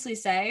unanimously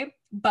say,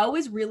 Beau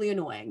is really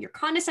annoying. You're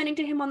condescending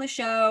to him on the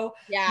show.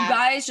 Yeah. You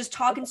guys just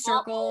talk in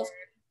circles.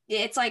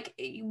 It's like,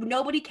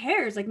 nobody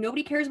cares. Like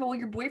nobody cares about what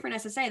your boyfriend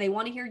has to say. They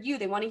want to hear you.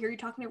 They want to hear you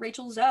talking to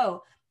Rachel Zoe.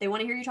 They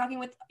want to hear you talking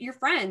with your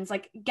friends.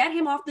 Like, get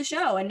him off the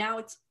show. And now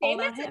it's all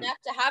about him. Enough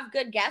to have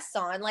good guests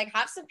on. Like,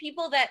 have some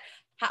people that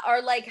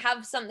are like,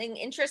 have something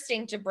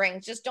interesting to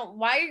bring. Just don't,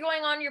 why are you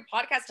going on your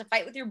podcast to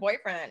fight with your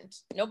boyfriend?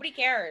 Nobody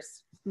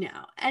cares. No.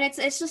 And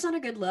it's just not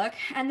a good look.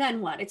 And then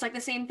what? It's like the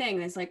same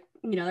thing. It's like,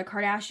 you know, the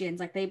Kardashians,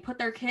 like they put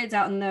their kids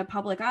out in the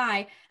public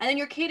eye, and then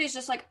your kid is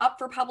just like up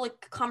for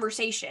public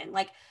conversation.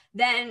 Like,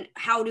 then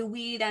how do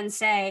we then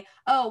say,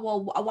 oh,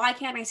 well, why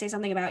can't I say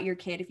something about your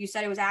kid? If you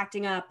said it was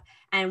acting up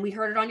and we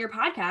heard it on your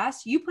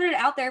podcast, you put it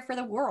out there for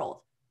the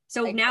world.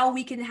 So now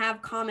we can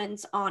have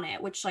comments on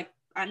it, which like,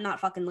 I'm not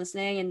fucking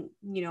listening. And,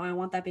 you know, I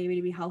want that baby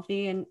to be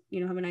healthy and,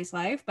 you know, have a nice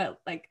life, but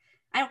like,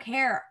 I don't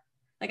care.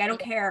 Like, I don't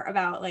care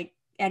about like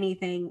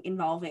anything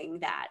involving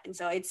that. And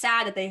so it's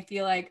sad that they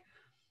feel like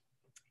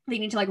they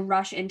need to like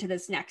rush into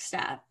this next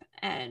step.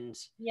 And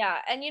yeah,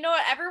 and you know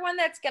what, everyone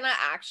that's gonna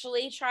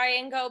actually try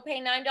and go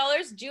pay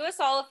 $9, do us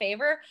all a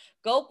favor,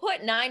 go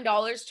put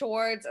 $9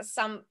 towards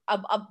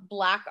a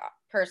black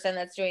person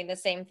that's doing the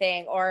same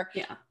thing, or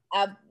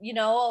you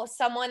know,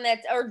 someone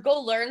that's, or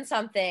go learn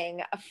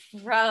something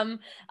from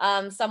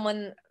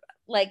someone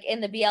like in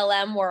the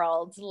BLM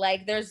world.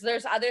 Like there's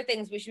other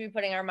things we should be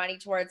putting our money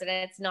towards, and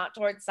it's not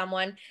towards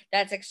someone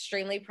that's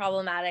extremely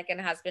problematic and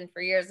has been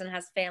for years and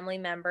has family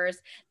members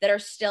that are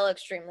still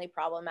extremely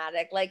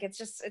problematic. Like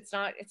it's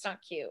not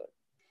cute.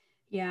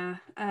 Yeah.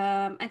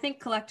 I think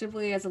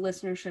collectively as a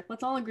listenership,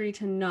 let's all agree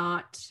to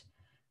not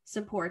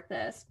support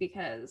this,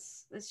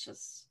 because it's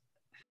just.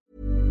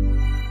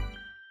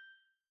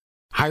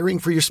 Hiring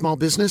for your small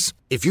business?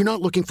 If you're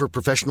not looking for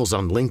professionals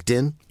on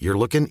LinkedIn, you're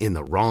looking in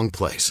the wrong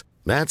place.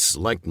 That's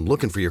like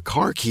looking for your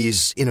car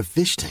keys in a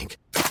fish tank.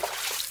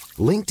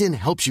 LinkedIn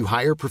helps you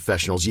hire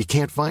professionals you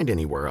can't find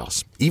anywhere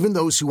else, even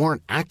those who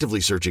aren't actively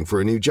searching for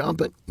a new job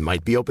but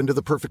might be open to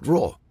the perfect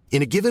role.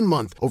 In a given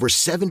month, over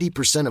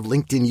 70% of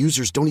LinkedIn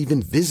users don't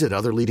even visit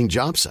other leading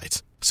job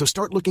sites. So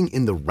start looking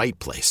in the right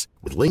place.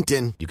 With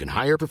LinkedIn, you can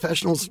hire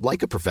professionals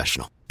like a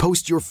professional.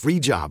 Post your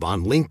free job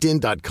on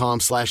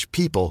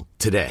linkedin.com/people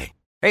today.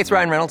 Hey, it's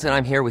Ryan Reynolds, and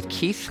I'm here with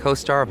Keith,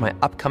 co-star of my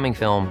upcoming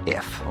film,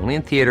 If, only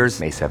in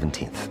theaters May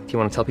 17th. Do you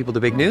want to tell people the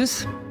big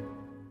news?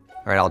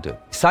 All right, I'll do it.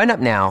 Sign up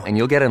now and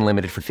you'll get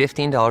unlimited for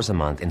 $15 a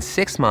month and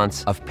 6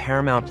 months of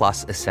Paramount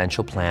Plus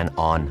Essential Plan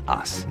on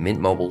us.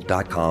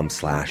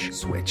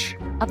 MintMobile.com/switch.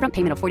 Upfront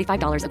payment of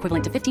 $45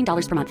 equivalent to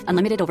 $15 per month.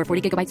 Unlimited over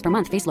 40 gigabytes per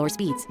month. Face lower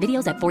speeds.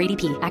 Videos at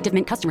 480p. Active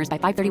Mint customers by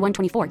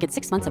 531.24 get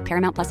 6 months of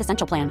Paramount Plus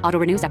Essential Plan. Auto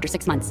renews after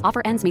 6 months.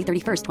 Offer ends May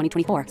 31st,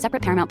 2024.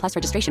 Separate Paramount Plus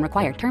registration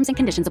required. Terms and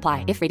conditions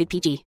apply if rated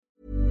PG.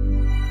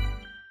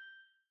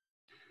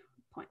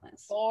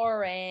 Pointless.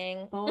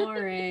 Boring.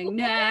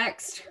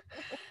 Next.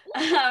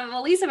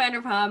 Lisa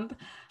Vanderpump,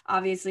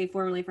 obviously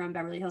formerly from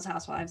Beverly Hills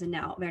Housewives and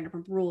now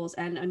Vanderpump Rules,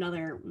 and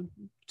another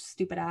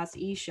stupid ass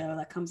show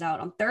that comes out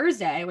on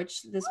Thursday,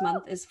 which this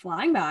month is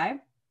flying by.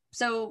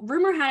 So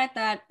rumor had it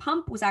that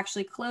Pump was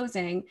actually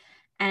closing,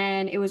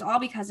 and it was all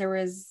because there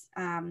was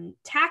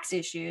tax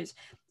issues.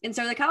 And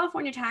so the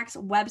California tax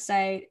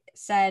website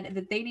said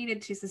that they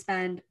needed to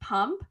suspend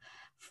Pump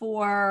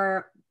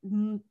for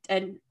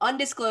an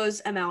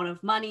undisclosed amount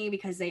of money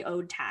because they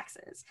owed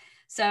taxes.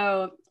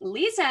 So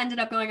Lisa ended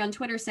up going on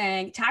Twitter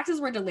saying taxes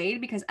were delayed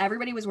because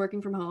everybody was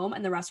working from home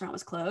and the restaurant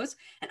was closed.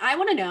 And I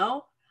want to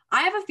know,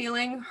 I have a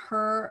feeling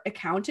her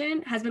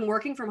accountant has been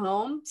working from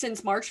home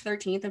since March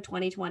 13th of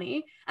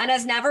 2020 and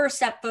has never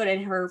stepped foot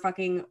in her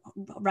fucking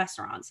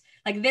restaurants.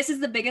 Like, this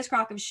is the biggest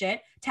crock of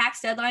shit.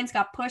 Tax deadlines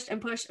got pushed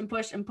and pushed and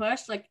pushed and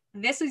pushed. Like,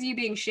 this is you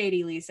being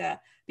shady, Lisa,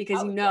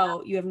 because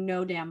you have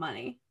no damn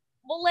money.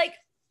 Well, like,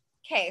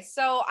 okay,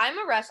 so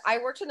I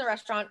worked in the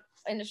restaurant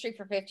industry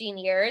for 15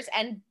 years,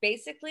 and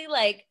basically,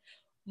 like,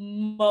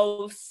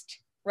 most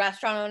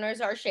restaurant owners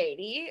are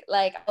shady,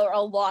 like, or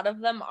a lot of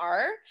them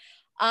are.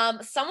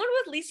 Someone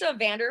with Lisa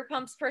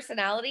Vanderpump's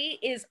personality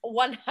is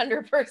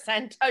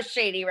 100% a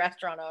shady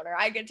restaurant owner.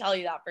 I can tell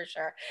you that for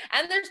sure.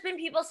 And there's been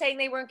people saying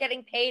they weren't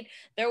getting paid.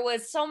 There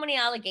was so many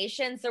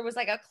allegations. There was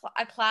like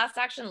a class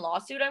action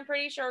lawsuit, I'm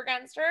pretty sure,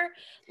 against her.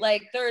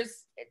 Like,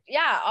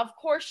 of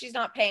course she's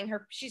not paying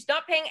her. She's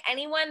not paying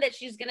anyone that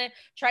she's going to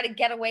try to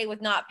get away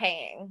with not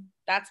paying.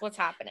 That's what's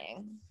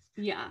happening.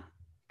 Yeah.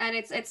 And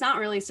it's not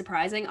really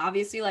surprising.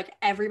 Obviously, like,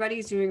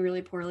 everybody's doing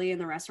really poorly in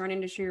the restaurant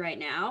industry right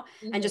now.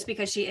 Mm-hmm. And just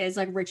because she is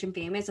like rich and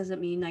famous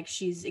doesn't mean like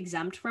she's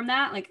exempt from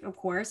that. Like, of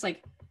course,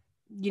 like,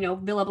 you know,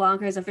 Villa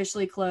Blanca is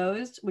officially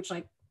closed, which,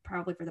 like,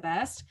 probably for the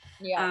best.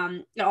 Yeah.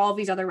 And all of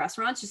these other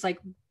restaurants just like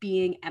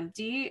being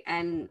empty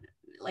and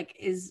like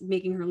is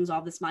making her lose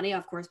all this money,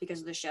 of course,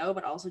 because of the show,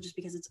 but also just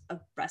because it's a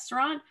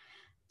restaurant.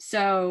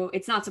 So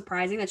it's not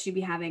surprising that she'd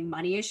be having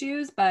money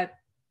issues, but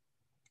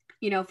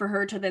you know, for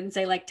her to then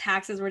say like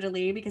taxes were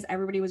delayed because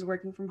everybody was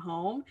working from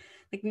home.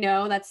 Like,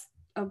 no, that's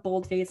a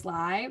bold-faced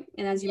lie.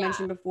 And as you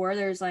mentioned before,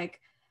 there's like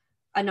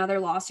another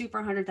lawsuit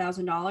for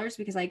 $100,000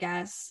 because I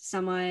guess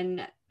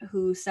someone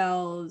who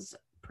sells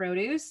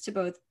produce to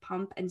both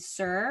Pump and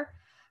SUR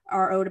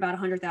are owed about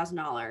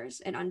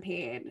 $100,000 in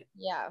unpaid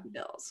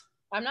bills.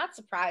 I'm not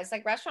surprised.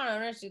 Like, restaurant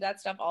owners do that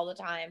stuff all the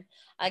time.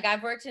 Like,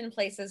 I've worked in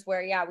places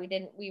where,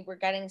 we were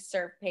getting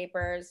served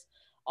papers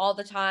all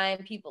the time.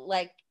 People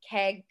like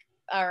keg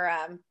or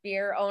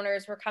beer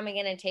owners were coming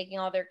in and taking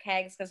all their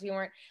kegs because we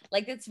weren't,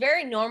 like, it's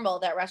very normal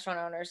that restaurant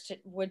owners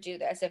would do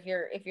this. If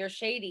you're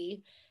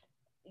shady,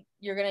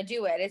 you're going to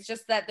do it. It's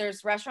just that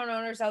there's restaurant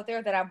owners out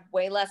there that have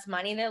way less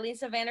money than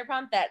Lisa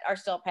Vanderpump that are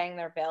still paying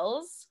their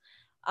bills.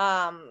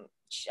 I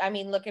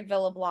mean, look at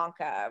Villa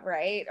Blanca,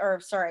 right? Or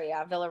sorry,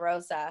 Villa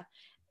Rosa.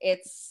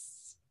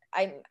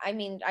 I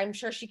mean, I'm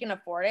sure she can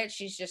afford it.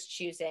 She's just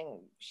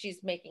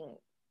she's making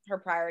her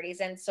priorities.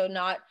 And so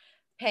not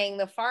paying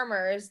the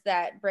farmers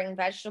that bring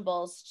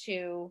vegetables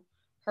to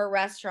her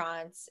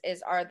restaurants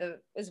is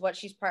what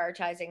she's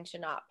prioritizing to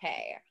not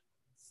pay.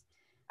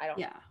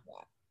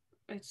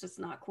 It's just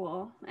not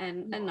cool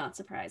and not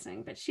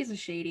surprising, but she's a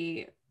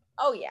shady.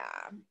 Oh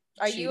yeah.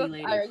 Are you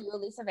a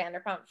Lisa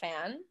Vanderpump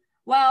fan?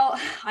 Well,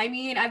 I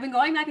mean, I've been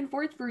going back and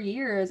forth for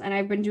years, and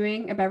I've been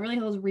doing a Beverly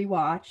Hills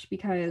rewatch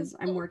because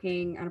I'm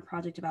working on a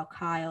project about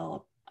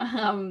Kyle.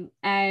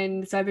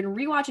 And so I've been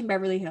rewatching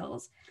Beverly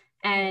Hills.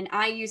 And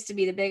I used to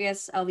be the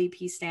biggest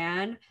LVP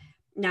stan.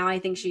 Now I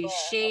think she's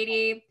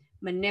shady,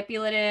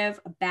 manipulative,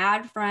 a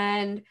bad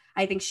friend.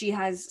 I think she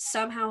has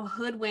somehow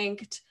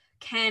hoodwinked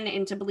Ken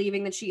into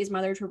believing that she is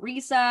Mother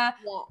Teresa.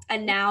 Yeah.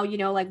 And now, you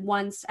know, like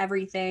once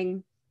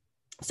everything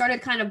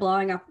started kind of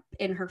blowing up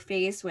in her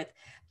face with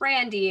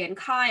Brandi and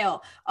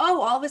Kyle,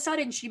 all of a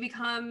sudden she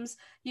becomes,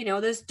 you know,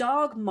 this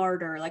dog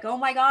martyr. Like, oh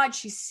my God,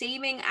 she's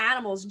saving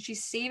animals and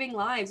she's saving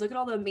lives. Look at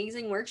all the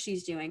amazing work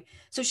she's doing.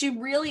 So she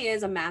really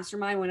is a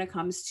mastermind when it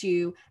comes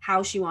to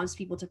how she wants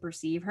people to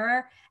perceive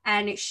her.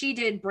 And she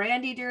did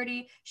Brandi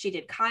dirty. She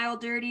did Kyle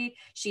dirty.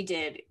 She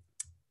did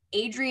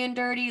Adrian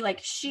dirty. Like,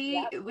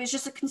 she was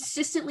just a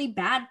consistently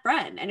bad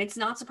friend. And it's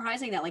not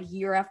surprising that like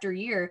year after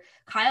year,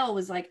 Kyle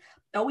was like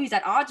always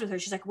at odds with her.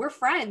 She's like, we're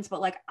friends,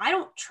 but like, I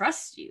don't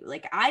trust you.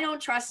 Like, I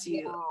don't trust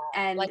you.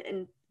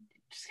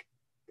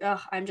 Yeah.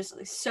 I'm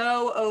just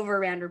so over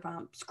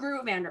Vanderpump.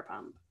 Screw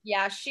Vanderpump.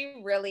 Yeah,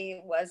 she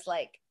really was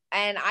like,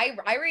 and I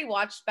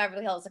rewatched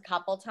Beverly Hills a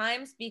couple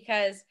times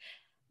because,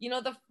 you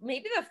know,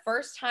 maybe the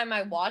first time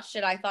I watched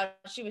it, I thought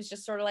she was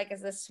just sort of like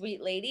as this sweet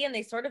lady, and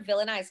they sort of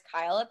villainized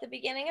Kyle at the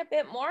beginning a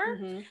bit more.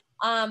 Mm-hmm.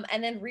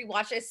 And then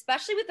rewatch it,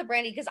 especially with the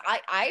Brandi, because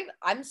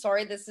I'm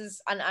sorry, this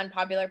is an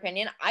unpopular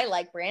opinion. I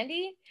like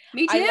Brandi.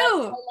 Me too. I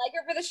like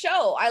her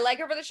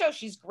for the show.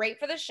 She's great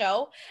for the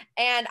show.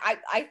 And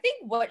I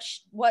think what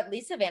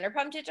Lisa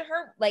Vanderpump did to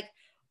her, like,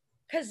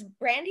 because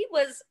Brandi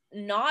was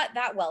not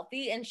that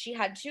wealthy and she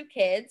had 2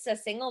 kids, a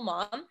single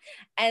mom,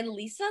 and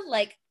Lisa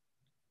like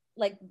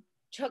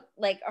took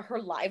like her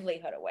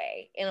livelihood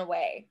away in a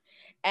way.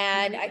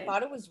 And I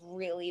thought it was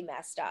really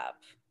messed up.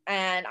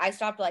 And I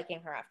stopped liking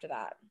her after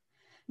that.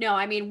 No,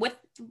 I mean, with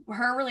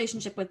her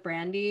relationship with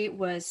Brandi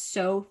was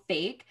so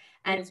fake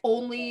and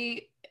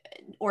only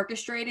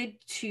orchestrated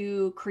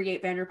to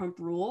create Vanderpump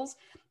Rules.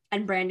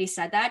 And Brandi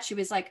said that. She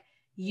was like,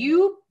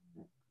 you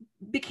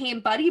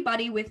became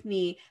buddy with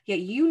me, yet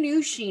you knew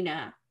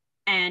Sheena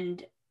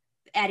and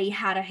Eddie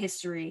had a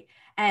history.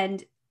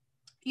 And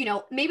you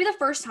know, maybe the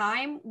first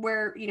time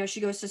where, you know,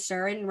 she goes to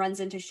SUR and runs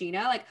into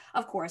Sheena, like,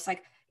 of course,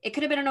 like, it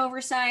could have been an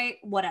oversight,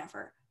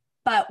 whatever.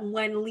 But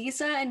when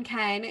Lisa and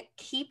Ken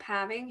keep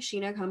having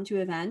Sheena come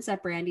to events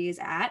that Brandi is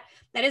at,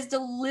 that is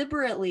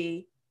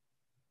deliberately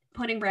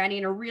putting Brandy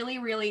in a really,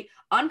 really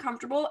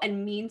uncomfortable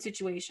and mean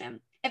situation.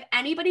 If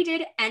anybody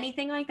did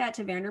anything like that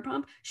to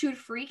Vanderpump, she would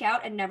freak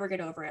out and never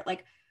get over it.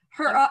 Like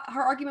her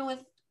argument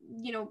with,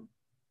 you know,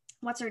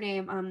 what's her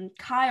name?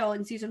 Kyle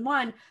in season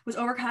 1 was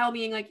over Kyle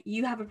being like,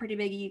 you have a pretty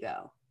big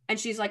ego. And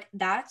she's like,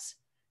 that's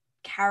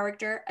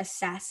character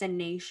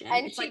assassination.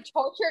 And it's she like,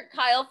 tortured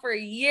Kyle for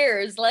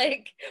years,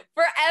 like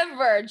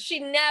forever. She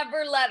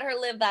never let her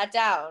live that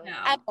down. No.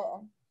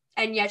 Ever.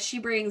 And yet she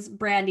brings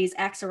Brandy's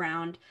ex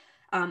around,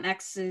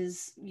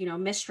 ex's, you know,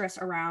 mistress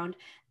around,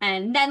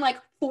 and then like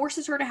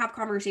forces her to have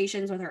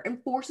conversations with her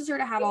and forces her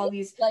to have all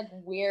these like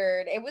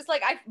weird. It was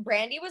like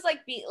Brandy was like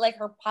like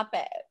her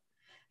puppet.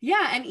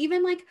 Yeah, and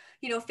even like,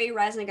 you know, Faye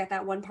Resnick at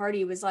that one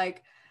party was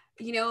like,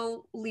 you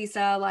know,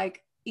 Lisa,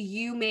 like,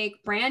 you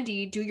make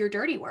Brandy do your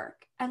dirty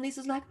work. And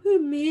Lisa's like, who,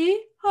 me?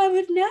 I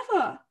would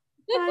never.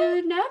 I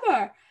would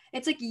never.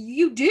 It's like,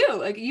 you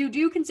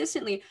do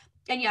consistently.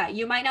 And yeah,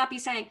 you might not be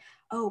saying,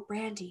 oh,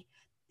 Brandy,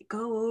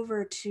 go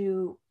over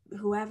to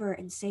whoever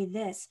and say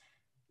this.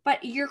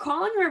 But you're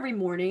calling her every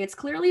morning. It's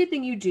clearly a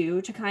thing you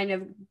do to kind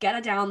of get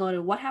a download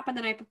of what happened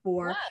the night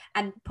before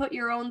and put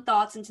your own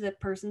thoughts into the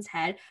person's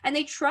head. And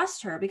they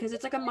trust her because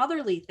it's like a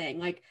motherly thing.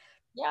 Like,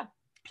 yeah.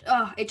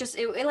 Oh, it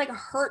like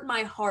hurt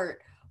my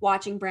heart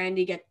watching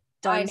Brandy get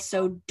done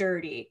so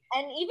dirty.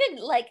 And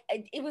even like,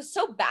 it was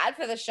so bad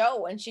for the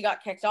show when she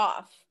got kicked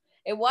off.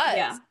 It was.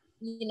 Yeah.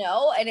 You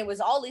know, and it was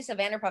all Lisa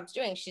Vanderpump's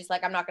doing. She's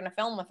like, I'm not going to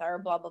film with her,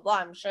 blah, blah, blah.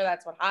 I'm sure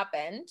that's what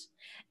happened.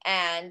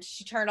 And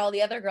she turned all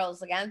the other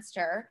girls against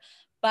her.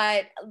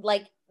 But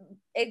like,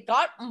 it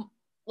got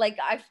like,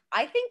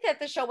 I think that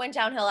the show went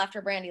downhill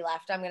after Brandy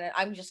left.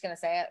 I'm just going to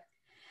say it.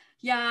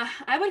 Yeah,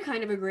 I would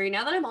kind of agree.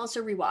 Now that I'm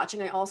also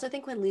rewatching, I also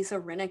think when Lisa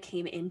Rinna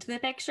came into the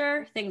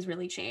picture, things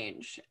really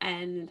changed.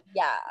 And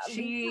yeah,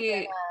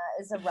 she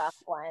is a rough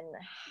one.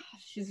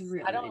 She's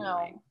really I don't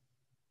annoying. know.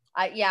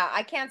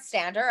 I can't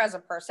stand her as a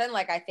person.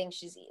 Like, I think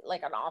she's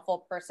like an awful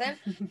person.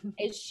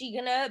 Does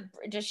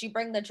she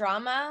bring the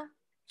drama?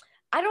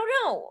 I don't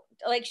know.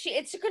 Like,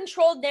 it's a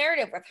controlled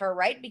narrative with her,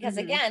 right? Because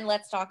again,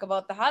 let's talk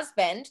about the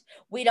husband.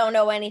 We don't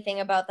know anything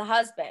about the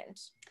husband.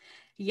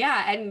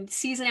 Yeah, and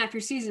season after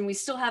season, we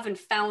still haven't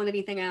found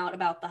anything out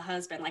about the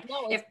husband. Like,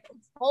 no, it's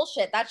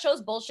bullshit. That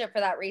show's bullshit for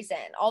that reason.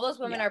 All those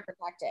women are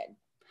protected.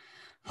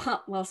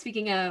 Well,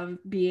 speaking of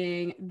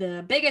being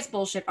the biggest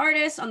bullshit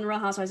artist on The Real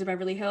Housewives of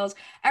Beverly Hills,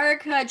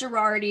 Erica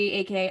Girardi,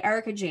 aka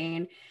Erica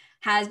Jane,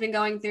 has been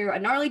going through a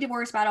gnarly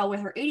divorce battle with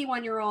her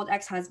 81-year-old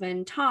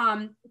ex-husband,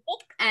 Tom.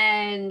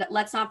 And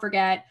let's not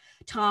forget,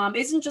 Tom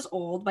isn't just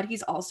old, but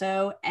he's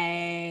also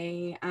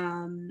a,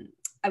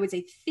 I would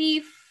say,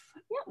 thief.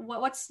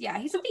 Yeah.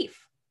 He's a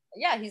thief.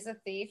 Yeah, he's a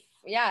thief.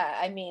 Yeah,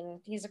 I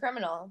mean, he's a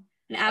criminal.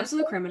 An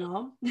absolute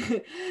criminal.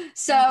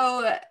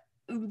 So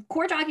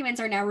court documents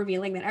are now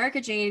revealing that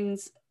Erica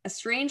Jane's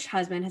estranged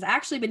husband has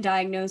actually been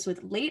diagnosed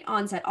with late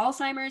onset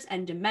Alzheimer's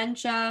and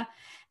dementia.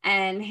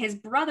 And his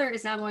brother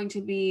is now going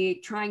to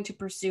be trying to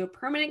pursue a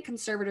permanent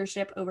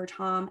conservatorship over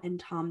Tom and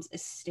Tom's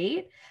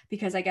estate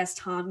because I guess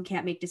Tom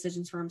can't make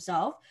decisions for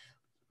himself,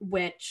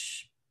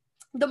 which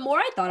the more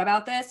I thought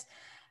about this,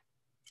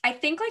 I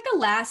think like the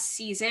last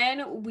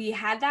season, we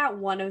had that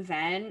one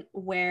event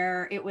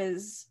where it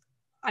was,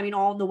 I mean,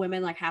 all the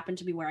women like happened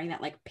to be wearing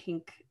that like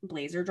pink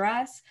blazer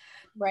dress.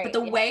 Right. But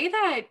the way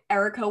that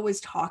Erica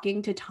was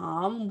talking to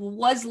Tom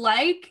was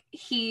like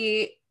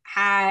he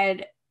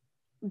had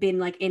been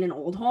like in an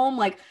old home.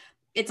 Like,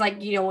 it's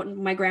like, you know,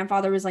 my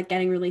grandfather was like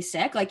getting really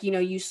sick. Like, you know,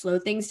 you slow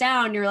things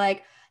down. You're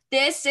like,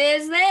 this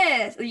is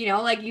this, you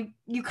know, like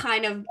you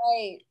kind of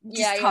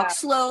talk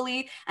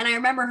slowly. And I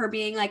remember her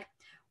being like,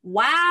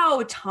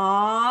 wow,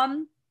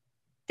 Tom,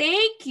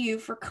 thank you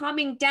for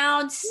coming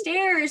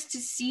downstairs to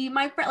see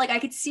my friend. Like, I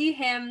could see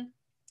him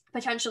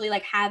potentially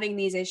like having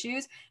these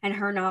issues and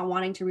her not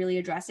wanting to really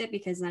address it,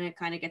 because then it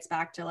kind of gets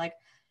back to like,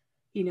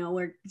 you know,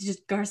 where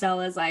just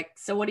Garcella's like,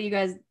 so what do you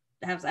guys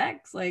have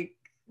sex? Like,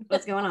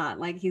 what's going on?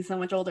 Like, he's so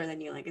much older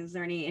than you. Like, is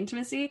there any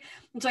intimacy?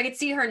 And so I could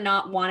see her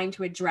not wanting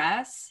to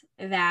address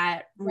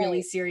that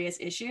really serious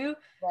issue.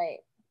 Right.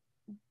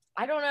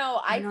 I don't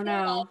know. I don't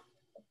know. Like,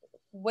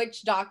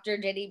 which doctor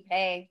did he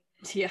pay?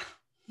 Yeah.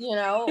 You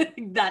know?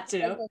 That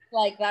too.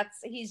 Like,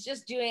 he's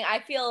just doing,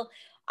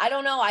 I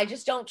don't know. I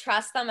just don't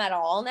trust them at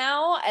all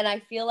now. And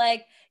I feel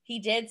like he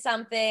did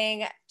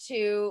something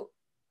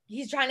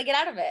he's trying to get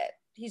out of it.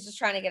 He's just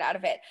trying to get out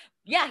of it.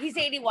 Yeah, he's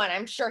 81.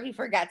 I'm sure he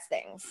forgets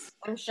things.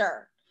 I'm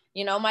sure.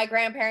 You know, my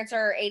grandparents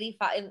are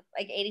 85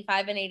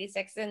 and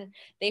 86, and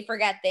they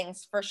forget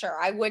things for sure.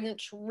 I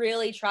wouldn't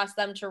really trust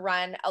them to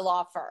run a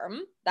law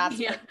firm. That's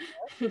for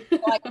sure. So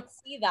I can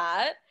see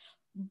that.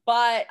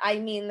 But I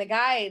mean, the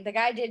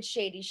guy did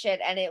shady shit,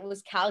 and it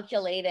was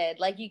calculated.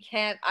 Like, you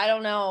can't, I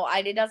don't know.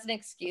 It doesn't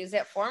excuse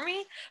it for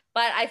me,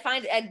 but I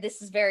find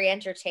this is very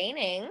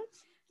entertaining.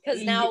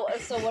 Because now,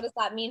 so what does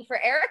that mean for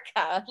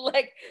Erica?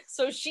 Like,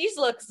 so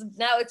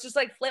now it's just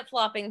like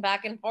flip-flopping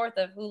back and forth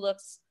of who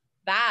looks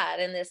bad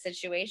in this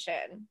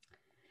situation.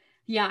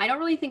 Yeah, I don't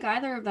really think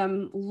either of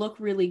them look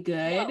really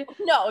good.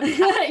 No.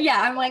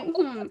 Yeah, I'm like,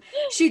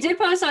 She did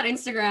post on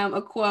Instagram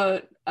a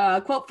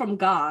quote from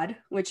God,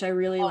 which I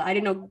really I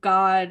didn't know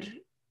God.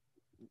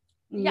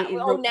 Yeah.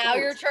 Oh, now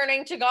you're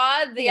turning to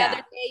God. The other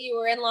day you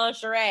were in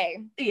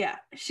lingerie. Yeah.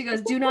 She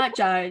goes, "Do not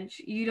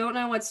judge. You don't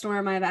know what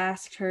storm I've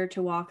asked her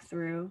to walk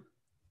through.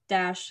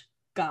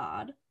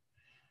 God."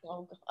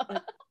 Oh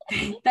God.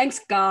 Thanks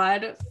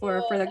God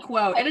for the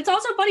quote. And it's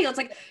also funny. It's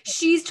like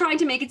she's trying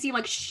to make it seem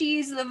like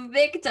she's the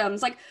victim.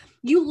 It's like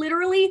you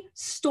literally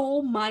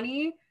stole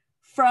money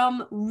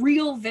from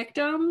real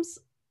victims.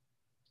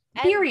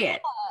 Period.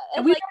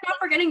 And we're not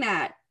forgetting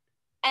that.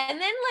 And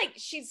then like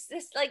she's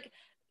just like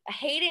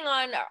hating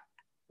on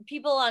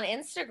people on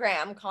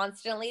Instagram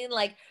constantly,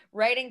 like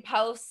writing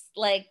posts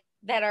like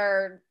that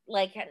are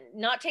like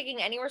not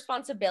taking any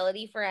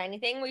responsibility for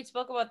anything. We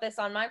spoke about this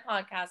on my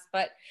podcast,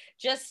 but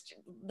just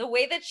the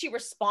way that she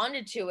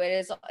responded to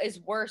it is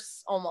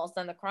worse almost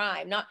than the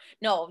crime.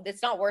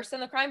 It's not worse than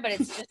the crime, but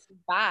it's just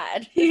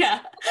bad. Yeah,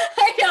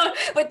 I know.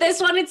 But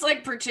this one, it's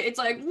like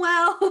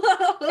well,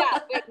 yeah,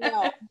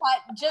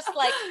 but just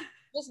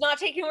not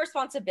taking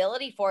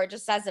responsibility for it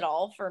just says it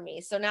all for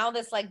me. So now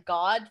this like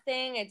God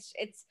thing, it's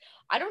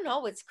I don't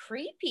know, it's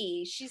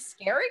creepy. She's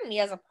scaring me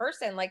as a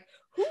person. Like,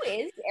 who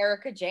is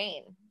Erika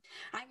Jayne?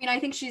 I mean, I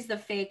think she's the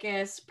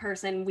fakest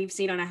person we've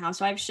seen on a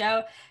Housewives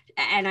show,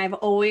 and I've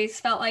always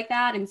felt like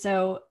that. And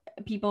so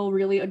people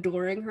really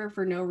adoring her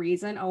for no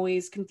reason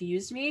always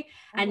confused me.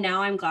 And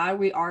now I'm glad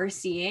we are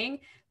seeing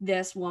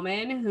this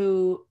woman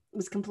who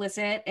was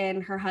complicit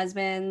in her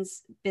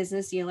husband's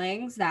business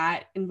dealings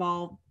that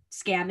involve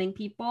scamming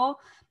people.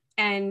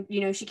 And,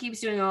 you know, she keeps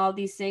doing all of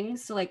these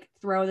things to like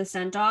throw the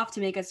scent off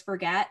to make us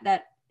forget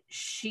that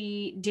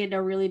she did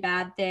a really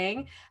bad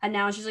thing. And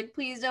now she's like,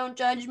 please don't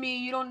judge me.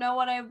 You don't know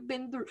what I've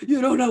been through.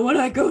 You don't know what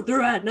I go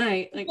through at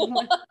night. Like,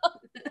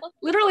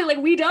 literally, like,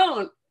 we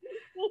don't.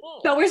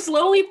 But we're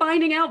slowly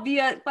finding out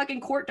via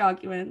fucking court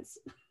documents.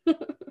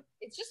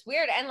 It's just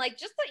weird. And like,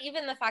 just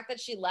even the fact that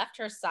she left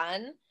her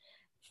son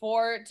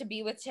to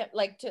be with Tim,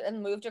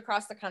 and moved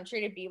across the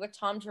country to be with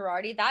Tom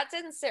Girardi, that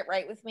didn't sit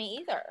right with me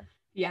either.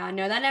 Yeah,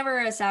 no, that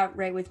never sat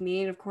right with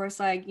me. And of course,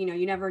 like, you know,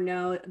 you never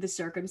know the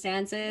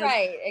circumstances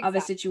of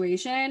a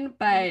situation,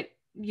 but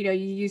you know,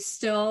 you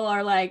still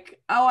are like,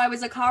 oh, I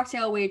was a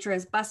cocktail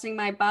waitress busting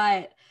my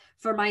butt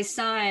for my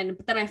son,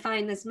 but then I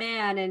find this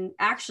man, and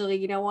actually,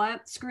 you know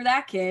what? Screw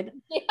that kid.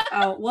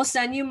 Oh, we'll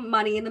send you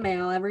money in the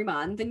mail every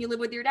month and you live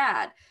with your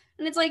dad.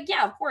 And it's like,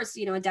 yeah, of course,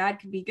 you know, a dad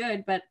could be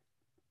good, but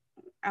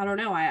I don't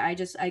know.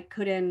 I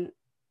couldn't.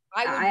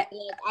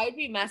 I'd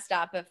be messed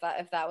up if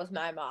that was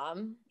my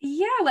mom.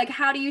 Yeah, like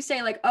how do you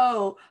say like,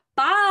 oh,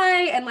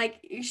 bye, and like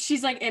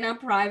she's like in a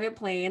private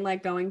plane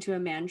like going to a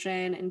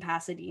mansion in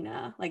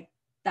Pasadena. Like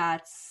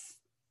that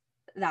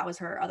was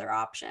her other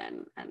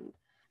option.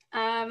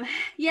 And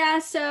yeah,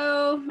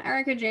 so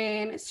Erika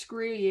Jayne,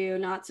 screw you,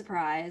 not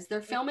surprised.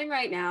 They're filming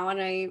right now,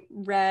 and I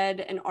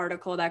read an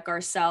article that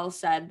Garcelle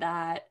said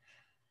that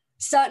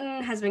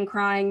Sutton has been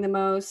crying the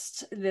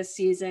most this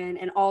season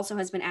and also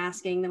has been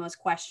asking the most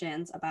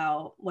questions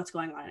about what's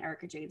going on in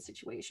Erika Jayne's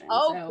situation.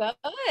 Oh,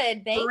 so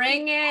good.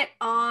 Bring it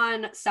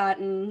on,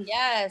 Sutton.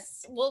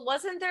 Yes. Well,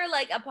 wasn't there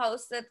like a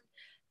post that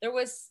there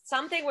was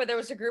something where there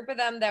was a group of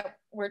them that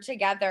were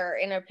together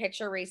in a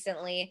picture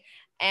recently,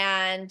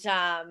 and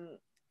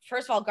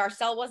first of all,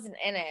 Garcelle wasn't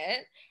in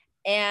it,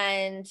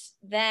 and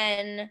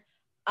then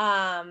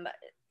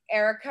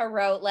Erika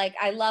wrote like,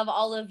 I love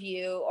all of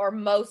you, or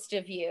most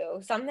of you,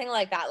 something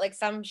like that, like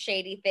some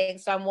shady thing.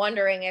 So I'm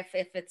wondering if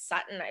it's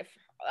Sutton.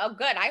 Oh,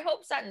 good. I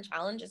hope Sutton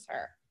challenges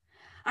her.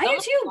 I do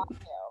too.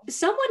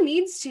 Someone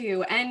needs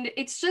to, and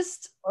it's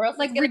just or else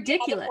like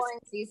ridiculous.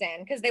 Season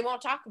because they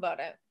won't talk about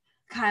it.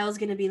 Kyle's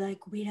gonna be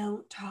like, we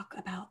don't talk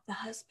about the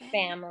husband.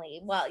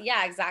 Family. Well,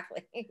 yeah,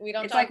 exactly. We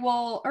don't. It's like,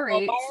 well, all right.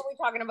 Well, why are we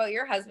talking about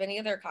your husband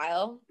either,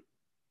 Kyle?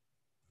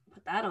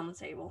 Put that on the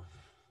table.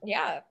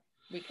 Yeah,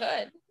 we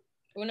could.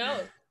 Who knows?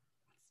 Let's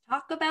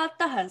talk about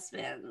the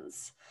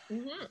husbands.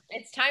 Mm-hmm.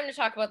 It's time to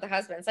talk about the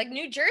husbands. Like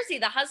New Jersey,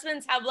 the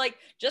husbands have like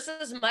just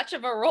as much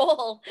of a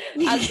role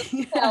as the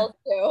females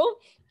do.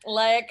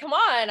 Like, come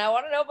on, I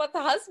want to know about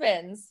the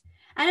husbands.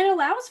 And it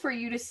allows for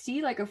you to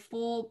see like a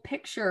full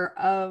picture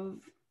of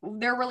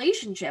their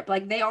relationship.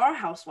 Like they are a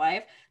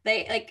housewife.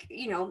 They like,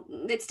 you know,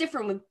 it's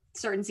different with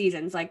certain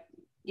seasons. Like,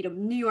 you know,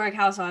 New York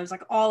Housewives,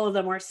 like all of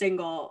them are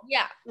single.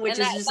 Yeah. Which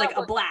is just like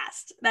a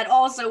blast. That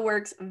also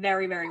works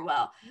very, very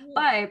well. Mm.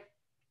 But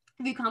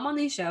if you come on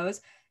these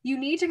shows, you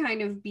need to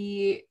kind of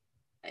be,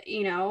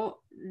 you know,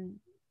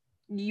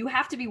 you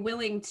have to be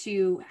willing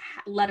to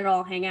let it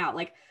all hang out.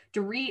 Like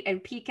Dorit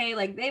and PK,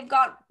 like they've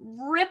got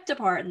ripped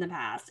apart in the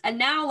past. And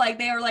now like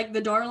they are like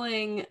the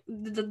darlings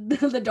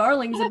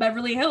of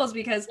Beverly Hills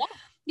because,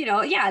 you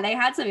know, yeah, they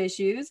had some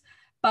issues,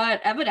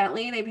 but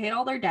evidently they paid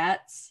all their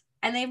debts.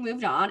 And they've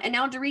moved on. And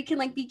now Dorit can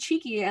like be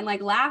cheeky and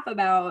like laugh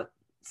about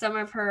some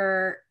of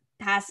her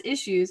past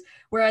issues.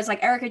 Whereas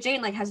like Erika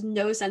Jayne like has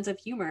no sense of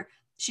humor.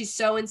 She's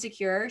so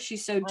insecure.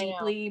 She's so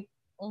deeply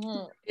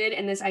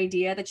in this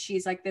idea that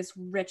she's like this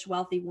rich,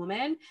 wealthy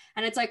woman.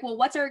 And it's like, well,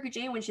 what's Erika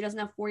Jayne when she doesn't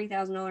have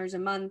 $40,000 a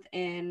month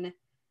in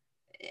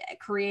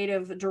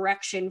creative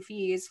direction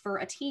fees for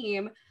a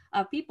team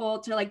of people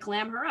to like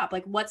glam her up?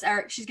 Like, what's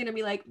she's gonna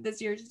be like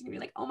this year, she's gonna be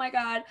like, oh my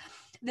god,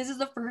 this is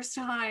the first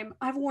time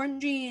I've worn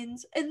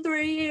jeans in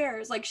 3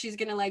 years. Like, she's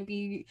gonna like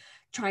be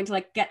trying to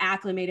like get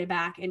acclimated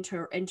back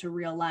into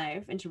real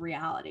life, into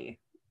reality.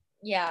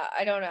 Yeah,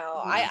 I don't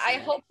know.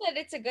 I hope that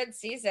it's a good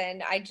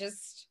season.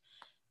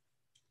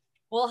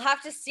 We'll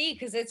have to see,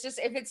 because it's just,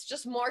 if it's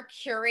just more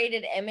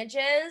curated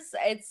images,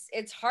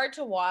 it's hard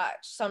to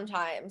watch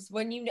sometimes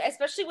when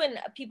especially when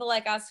people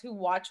like us who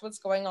watch what's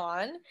going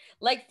on,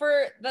 like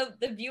for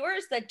the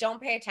viewers that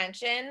don't pay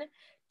attention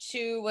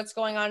to what's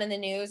going on in the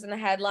news and the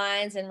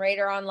headlines and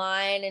Radar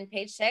Online and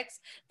Page Six,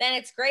 then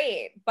it's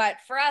great. But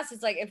for us,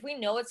 it's like, if we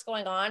know what's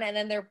going on and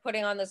then they're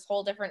putting on this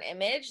whole different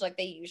image like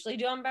they usually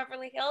do on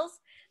Beverly Hills,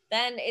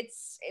 then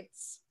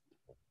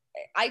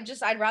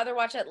I'd rather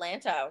watch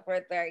Atlanta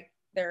where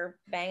they're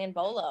banging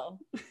bolo.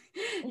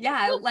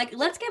 Yeah, like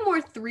let's get more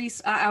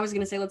I was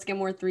gonna say let's get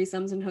more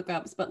threesomes and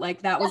hookups, but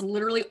like that was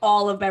literally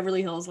all of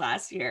Beverly Hills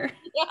last year.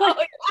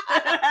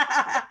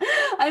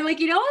 I'm like,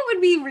 you know what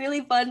would be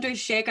really fun to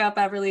shake up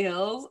Beverly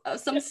Hills?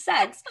 Some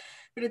sex.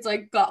 But it's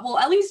like, God, well,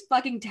 at least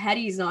fucking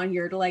Teddy's not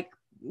here to like,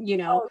 you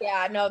know. Oh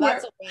yeah, no,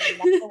 that's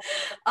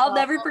I'll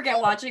never forget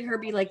watching her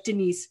be like,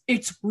 Denise,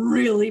 it's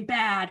really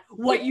bad.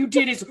 What you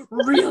did is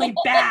really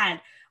bad.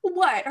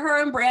 What?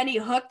 Her and Brandy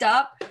hooked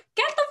up?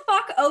 Get the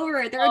fuck over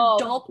it. They're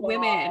adult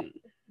women.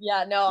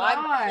 Yeah, no,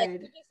 I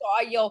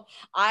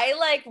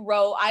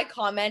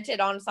commented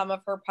on some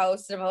of her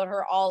posts about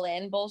her all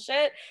in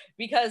bullshit,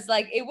 because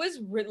like it was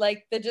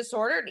like the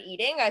disordered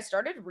eating. I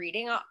started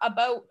reading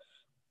about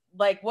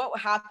like what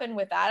happened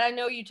with that. I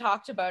know you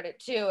talked about it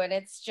too, and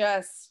it's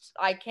just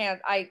I think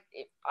I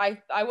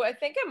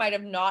might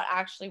have not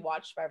actually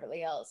watched Beverly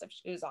Hills if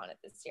she was on it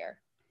this year.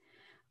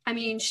 I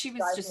mean, she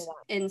was just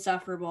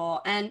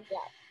insufferable. And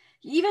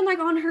even like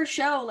on her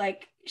show,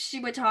 like she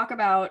would talk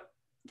about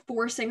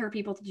forcing her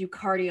people to do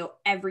cardio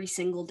every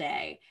single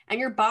day. And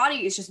your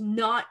body is just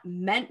not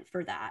meant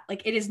for that.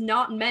 Like, it is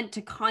not meant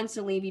to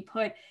constantly be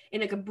put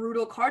in like a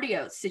brutal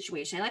cardio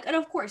situation. Like, and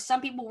of course,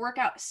 some people work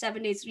out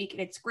 7 days a week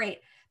and it's great.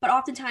 But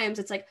oftentimes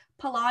it's like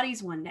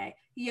Pilates one day,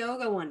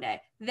 yoga one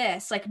day,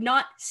 this, like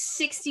not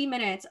 60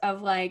 minutes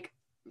of like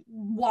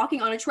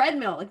walking on a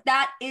treadmill. Like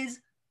that is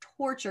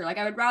torture. Like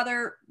I would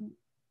rather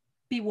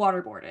be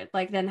waterboarded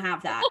like than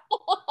have that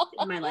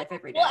in my life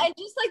every day. Well, and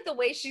just like the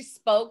way she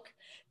spoke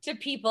to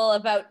people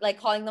about like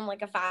calling them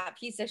like a fat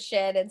piece of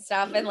shit and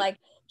stuff, and like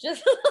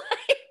just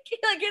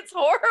like it's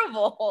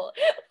horrible.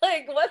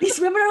 Like what these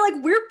women are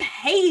like, we're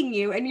paying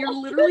you and you're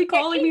literally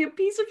calling me a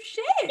piece of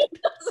shit.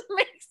 It doesn't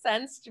make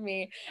sense to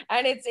me.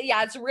 And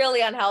it's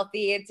really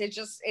unhealthy.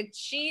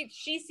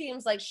 She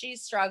seems like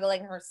she's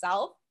struggling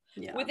herself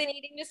with an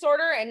eating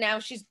disorder, and now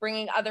she's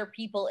bringing other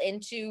people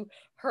into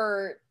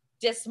her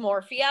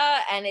dysmorphia,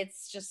 and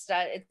it's just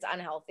it's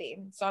unhealthy.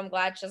 So I'm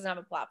glad she doesn't have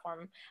a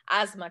platform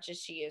as much as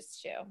she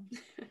used to.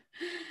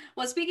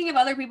 Well, speaking of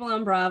other people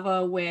on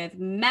Bravo with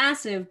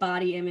massive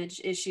body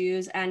image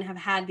issues and have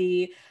had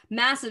the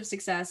massive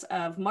success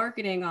of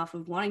marketing off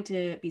of wanting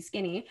to be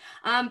skinny,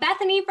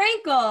 Bethany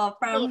Frankel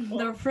from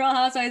the Real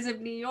Housewives of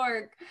New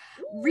York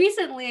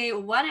recently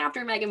went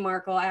after Meghan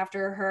Markle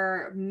after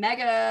her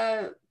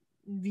mega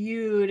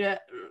viewed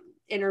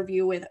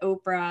interview with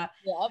Oprah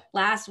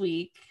last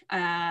week.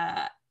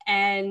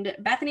 And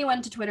Bethany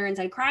went to Twitter and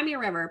said, "Cry me a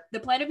river. The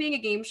plight of being a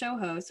game show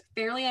host,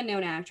 fairly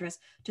unknown actress,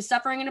 to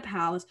suffering in a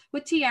palace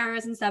with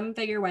tiaras and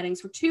 7-figure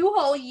weddings for 2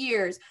 whole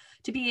years,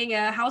 to being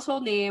a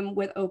household name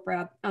with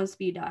Oprah on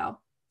speed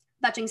dial,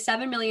 fetching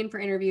 7 million for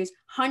interviews,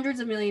 hundreds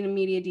of million in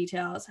media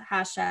details,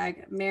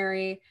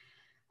 #Mary."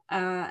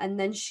 And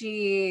then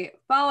she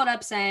followed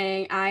up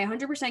saying, "I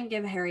 100%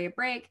 give Harry a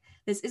break.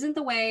 This isn't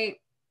the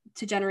way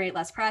to generate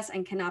less press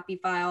and cannot be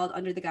filed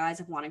under the guise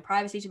of wanting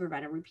privacy to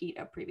prevent a repeat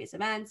of previous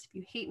events. If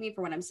you hate me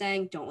for what I'm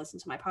saying, don't listen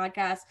to my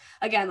podcast."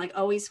 Again, like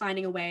always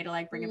finding a way to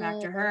like bring it back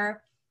to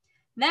her.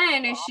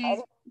 Then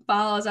she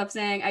follows up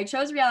saying, "I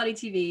chose reality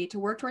TV to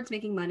work towards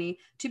making money,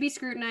 to be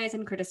scrutinized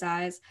and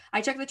criticized.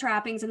 I took the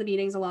trappings and the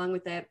beatings along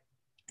with it.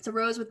 It's a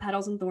rose with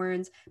petals and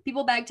thorns.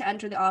 People beg to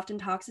enter the often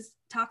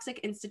toxic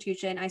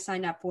institution I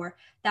signed up for.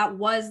 That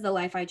was the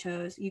life I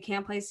chose. You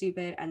can't play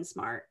stupid and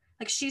smart."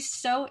 Like, she's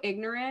so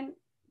ignorant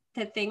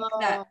to think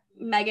that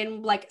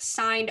Meghan like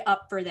signed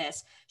up for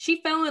this.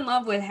 She fell in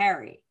love with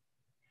Harry.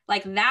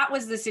 Like, that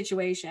was the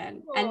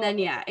situation. And then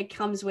it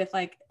comes with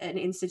like an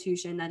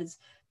institution that is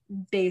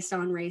based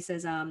on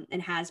racism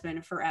and has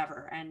been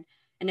forever, and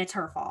it's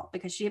her fault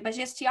because she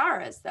has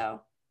tiaras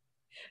though.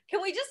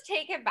 Can we just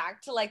take it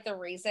back to like the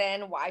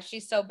reason why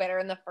she's so bitter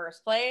in the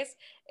first place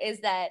is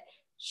that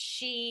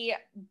she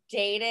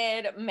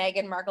dated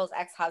Meghan Markle's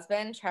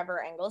ex-husband,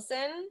 Trevor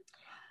Engelson.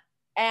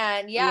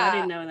 And I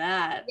didn't know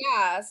that.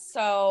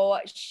 So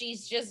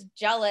she's just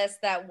jealous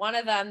that one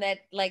of them,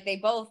 that like they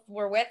both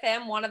were with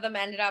him, one of them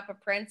ended up a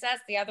princess,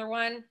 the other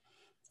one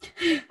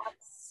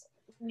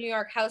New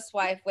York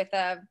housewife with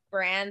a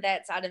brand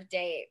that's out of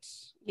date.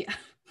 Yeah.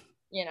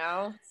 You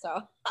know,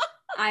 so.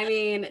 I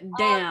mean,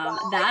 damn,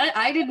 that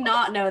I did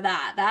not know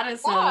that. That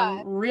is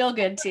some real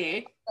good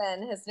tea.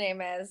 And his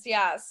name is,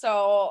 yeah.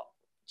 So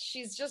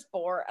she's just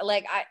bored.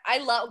 Like I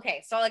love,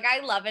 okay, so like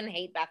I love and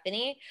hate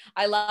Bethany.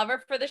 I love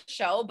her for the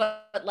show,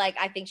 but like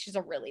I think she's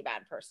a really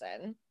bad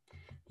person.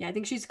 Yeah, I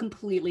think she's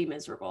completely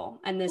miserable.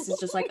 And this is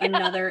just like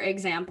another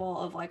example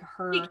of like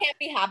her. She can't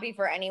be happy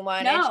for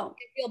anyone. No. And she can't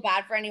feel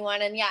bad for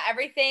anyone. And yeah,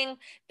 everything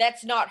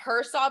that's not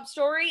her sob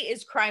story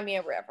is Cry Me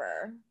a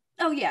River.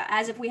 Oh yeah,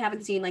 as if we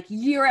haven't seen like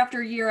year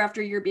after year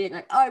after year being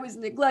like, I was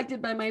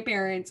neglected by my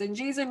parents and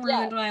Jason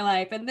ruined my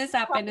life and this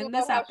happened and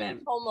this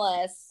happened.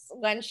 Homeless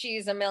when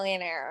she's a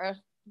millionaire.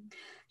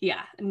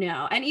 Yeah,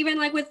 no. And even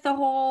like with the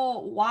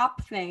whole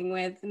WAP thing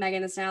with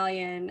Megan Thee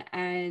Stallion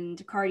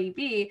and Cardi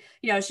B,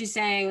 you know, she's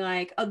saying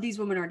like, oh, these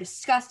women are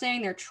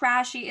disgusting. They're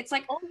trashy. It's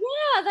like, oh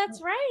yeah,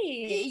 that's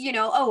right. You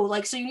know, oh,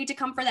 like, so you need to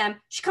come for them.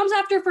 She comes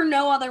after for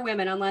no other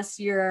women unless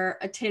you're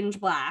a tinge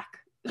black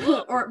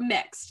or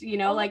mixed, you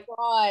know, like.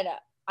 God,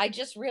 I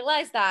just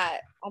realized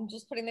that. I'm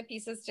just putting the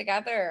pieces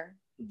together.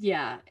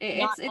 Yeah.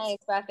 It's nice,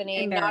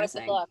 Bethany. Not a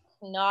good look.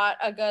 Not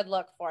a good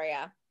look for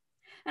you.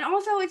 And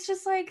also it's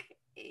just like,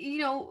 you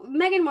know,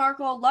 Meghan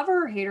Markle, love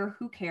her or hate her,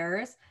 who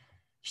cares?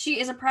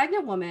 She is a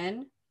pregnant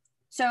woman,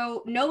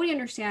 so nobody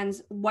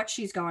understands what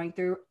she's going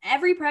through.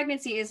 Every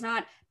pregnancy is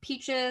not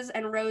peaches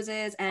and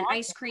roses and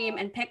ice cream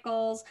and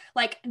pickles.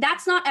 Like,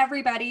 that's not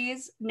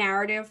everybody's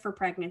narrative for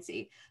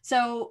pregnancy.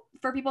 So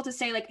for people to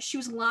say, like, she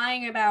was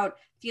lying about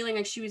feeling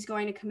like she was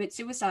going to commit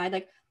suicide,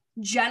 like,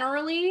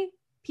 generally,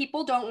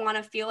 people don't want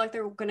to feel like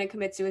they're going to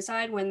commit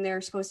suicide when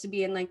they're supposed to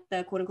be in, like,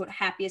 the quote-unquote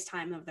happiest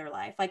time of their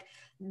life. Like,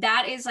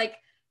 that is, like,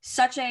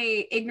 such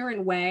a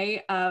ignorant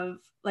way of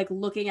like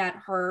looking at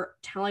her,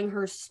 telling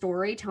her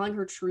story, telling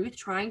her truth,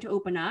 trying to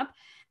open up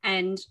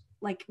and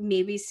like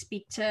maybe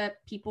speak to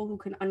people who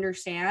can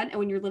understand. And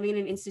when you're living in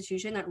an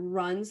institution that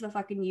runs the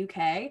fucking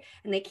UK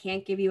and they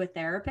can't give you a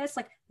therapist,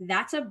 like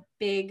that's a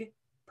big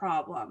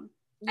problem.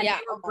 And yeah,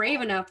 you're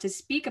brave enough to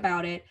speak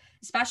about it,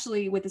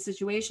 especially with a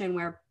situation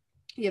where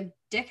you have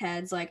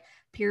dickheads like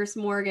Pierce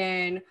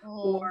Morgan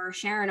or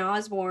Sharon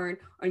Osbourne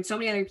and so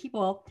many other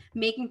people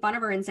making fun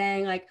of her and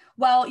saying like,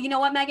 well, you know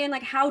what, Megan,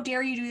 like, how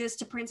dare you do this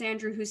to Prince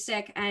Andrew, who's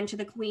sick, and to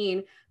the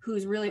Queen,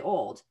 who's really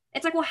old?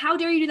 It's like, well, how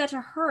dare you do that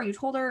to her? You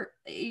told her,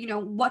 you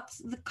know, what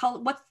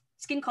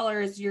skin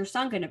color is your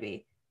son going to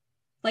be?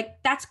 Like,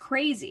 that's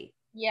crazy.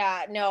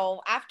 Yeah,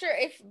 no, I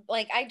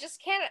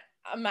just can't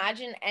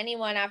imagine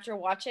anyone after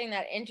watching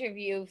that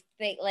interview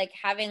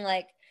having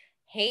like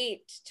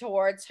hate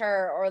towards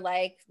her or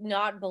like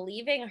not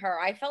believing her.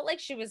 I felt like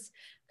she was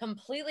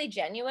completely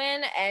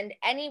genuine, and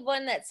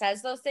anyone that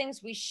says those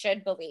things, we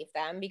should believe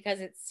them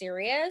because it's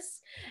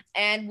serious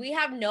and we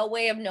have no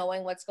way of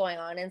knowing what's going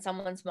on in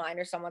someone's mind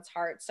or someone's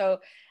heart. So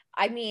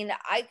I mean,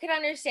 I could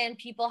understand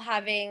people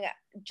having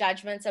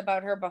judgments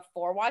about her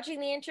before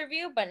watching the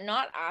interview, but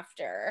not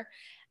after.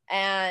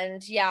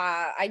 And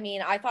yeah, I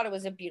mean, I thought it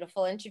was a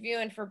beautiful interview,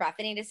 and for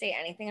Bethany to say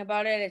anything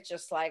about it, it's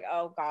just like,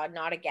 oh God,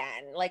 not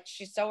again. Like,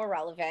 she's so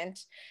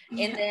irrelevant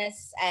in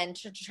this, and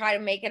to try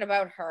to make it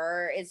about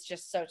her is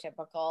just so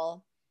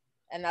typical.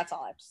 And that's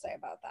all I have to say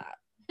about that.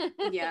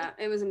 Yeah,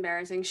 it was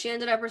embarrassing. She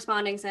ended up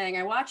responding saying,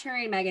 I watch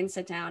Harry and Meghan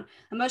sit down.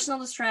 Emotional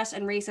distress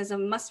and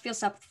racism must feel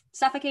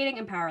suffocating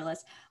and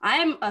powerless.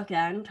 I'm,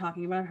 again,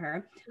 talking about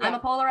her. Yeah. I'm a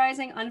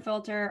polarizing,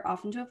 unfiltered,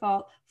 often to a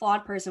fault,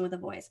 flawed person with a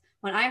voice.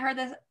 When I heard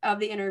this of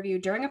the interview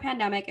during a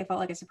pandemic, it felt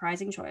like a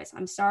surprising choice.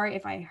 I'm sorry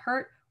if I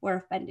hurt or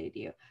offended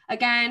you.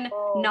 Again,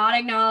 not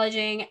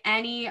acknowledging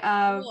any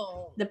of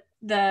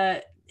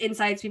the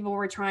insights people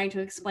were trying to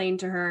explain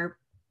to her.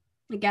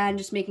 Again,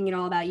 just making it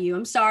all about you.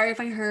 I'm sorry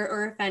if I hurt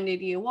or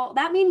offended you. Well,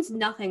 that means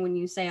nothing when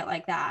you say it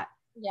like that.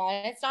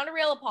 Yeah, it's not a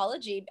real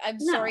apology. I'm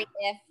sorry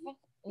if. No.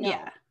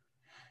 Yeah.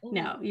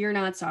 No, you're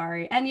not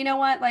sorry. And you know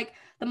what? Like,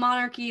 the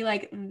monarchy,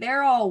 like,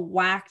 they're all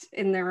whacked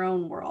in their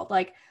own world.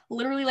 Like,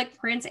 literally, like,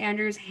 Prince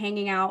Andrew's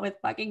hanging out with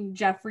fucking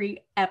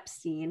Jeffrey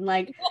Epstein.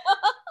 Like,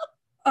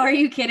 are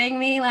you kidding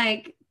me?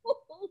 Like,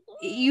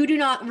 you do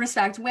not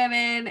respect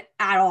women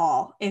at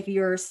all if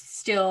you're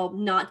still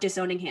not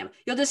disowning him.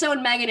 You'll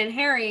disown Meghan and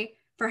Harry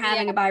for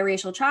having a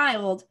biracial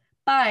child,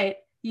 but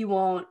you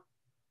won't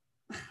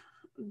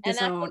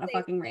disown a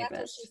fucking rapist.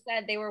 That's what she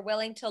said. They were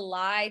willing to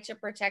lie to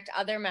protect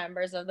other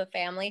members of the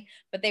family,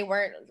 but they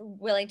weren't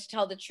willing to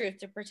tell the truth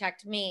to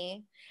protect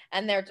me.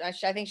 And I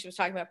think she was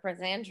talking about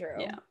Prince Andrew.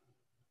 Yeah.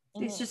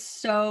 It's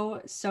just so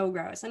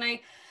gross. And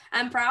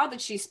I'm proud that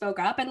she spoke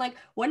up, and like,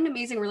 what an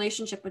amazing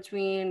relationship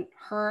between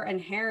her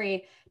and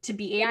Harry to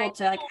be able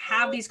to like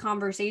have these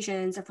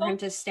conversations and for him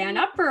to stand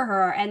up for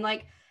her and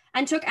like,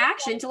 and took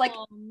action to like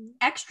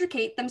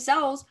extricate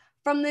themselves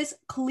from this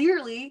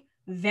clearly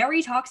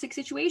very toxic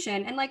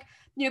situation. And like,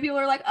 you know, people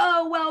are like,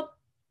 oh, well,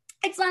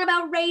 it's not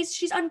about race.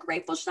 She's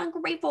ungrateful.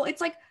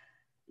 It's like,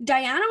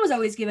 Diana was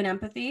always given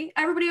empathy.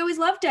 Everybody always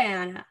loved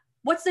Diana.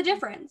 What's the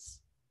difference?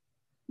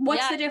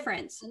 What's the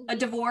difference? A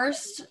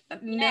divorced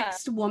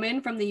mixed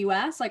woman from the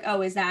US? Like,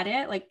 oh, is that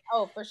it? Like,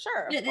 oh, for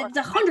sure. It's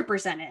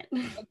 100% it.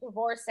 A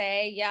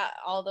divorcee, yeah,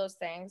 all those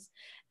things.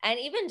 And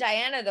even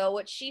Diana, though,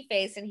 what she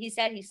faced, and he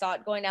said he saw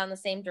it going down the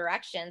same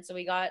direction. So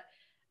we got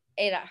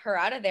her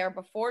out of there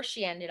before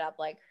she ended up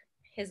like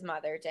his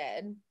mother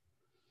did.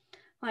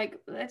 Like,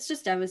 it's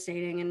just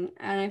devastating, and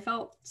I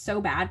felt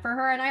so bad for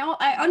her, and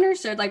I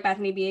understood, like,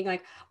 Bethany being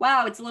like,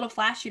 wow, it's a little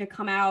flashy to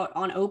come out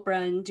on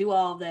Oprah and do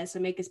all of this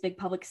and make this big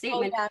public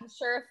statement. Oh, yeah, I'm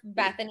sure if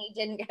Bethany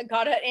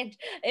got an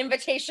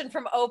invitation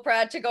from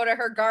Oprah to go to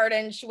her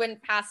garden, she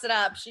wouldn't pass it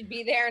up. She'd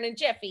be there in a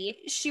jiffy.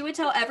 She would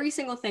tell every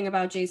single thing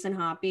about Jason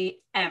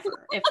Hoppy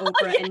ever if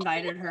Oprah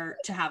invited her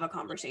to have a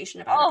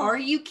conversation about it. Are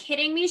you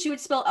kidding me? She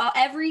would spill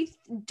every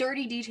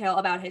dirty detail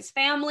about his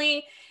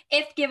family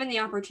if given the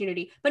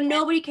opportunity. But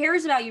nobody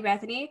cares about you,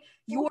 Bethany.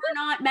 You're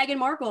not Meghan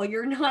Markle.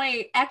 You're not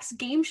a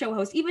ex-game show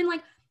host. Even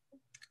like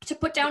to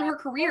put down her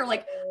career.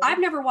 Like, I've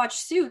never watched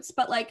Suits,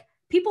 but like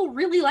people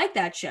really like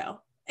that show.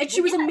 And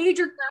she was a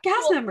major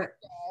cast member.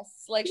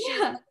 Like,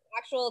 she's an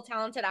actual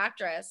talented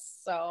actress.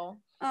 So.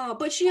 Oh,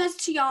 but she has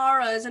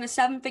tiaras and a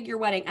 7-figure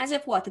wedding. As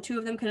if what? The two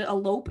of them could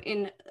elope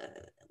in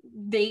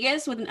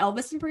Vegas with an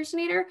Elvis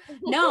impersonator?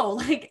 No,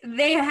 like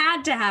they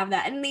had to have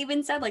that. And they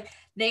even said like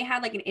they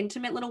had like an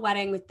intimate little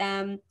wedding with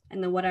them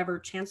and the whatever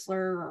chancellor,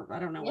 or I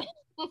don't know what.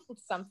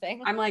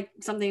 Something. I'm like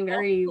something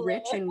very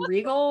rich and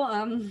regal.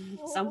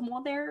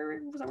 Somewhere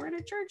in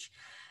a church,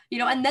 you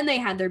know, and then they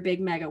had their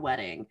big mega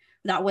wedding.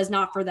 That was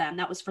not for them.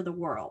 That was for the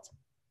world.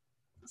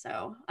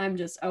 So I'm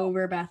just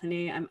over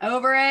Bethany. I'm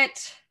over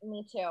it.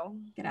 Me too.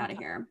 Get out of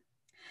here.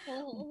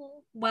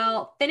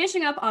 Well,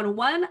 finishing up on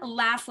one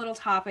last little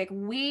topic,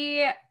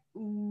 we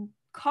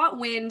caught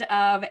wind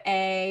of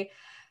a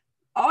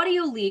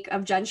audio leak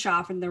of Jen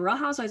Shah from the Real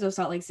Housewives of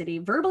Salt Lake City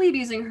verbally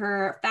abusing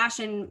her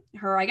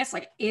I guess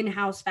like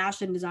in-house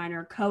fashion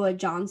designer, Koa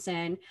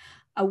Johnson,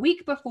 a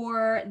week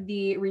before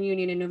the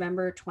reunion in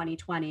November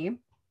 2020.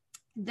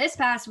 This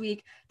past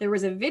week, there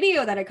was a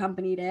video that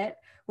accompanied it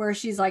where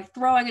she's like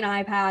throwing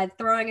an iPad,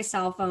 throwing a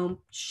cell phone,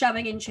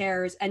 shoving in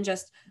chairs, and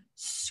just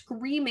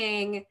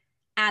screaming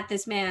at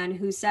this man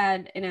who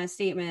said in a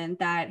statement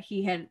that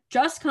he had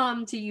just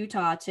come to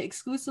Utah to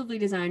exclusively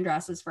design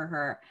dresses for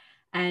her.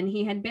 And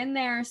he had been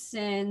there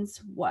since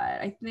what?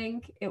 I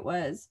think it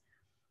was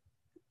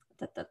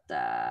I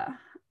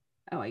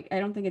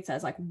don't think it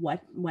says like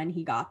when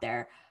he got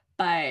there,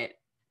 but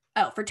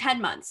for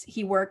 10 months,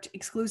 he worked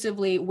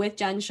exclusively with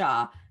Jen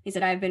Shah. He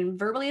said, I've been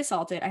verbally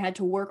assaulted. I had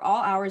to work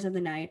all hours of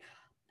the night,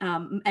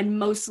 and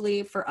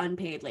mostly for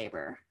unpaid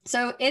labor.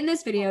 So in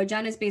this video,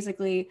 Jen is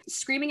basically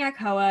screaming at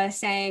Koa,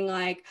 saying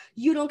like,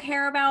 you don't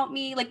care about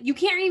me. Like, you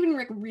can't even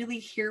like really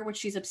hear what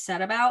she's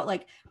upset about.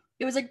 Like,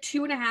 it was like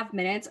 2.5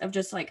 minutes of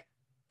just like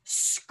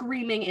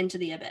screaming into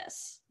the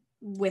abyss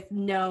with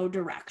no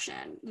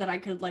direction that I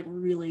could like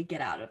really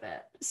get out of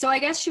it. So I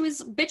guess she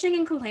was bitching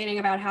and complaining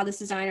about how this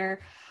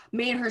designer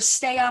made her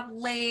stay up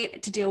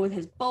late to deal with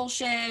his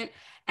bullshit.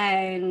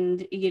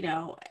 And, you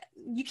know,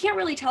 you can't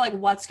really tell like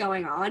what's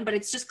going on, but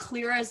it's just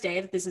clear as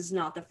day that this is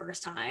not the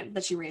first time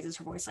that she raises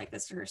her voice like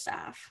this to her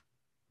staff.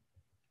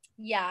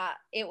 Yeah,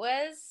 it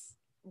was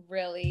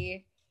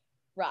really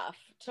rough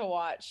to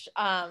watch.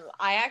 I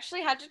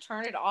actually had to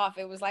turn it off.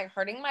 It was like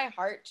hurting my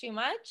heart too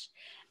much.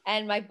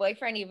 And my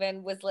boyfriend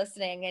even was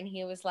listening and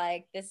he was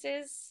like, this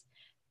is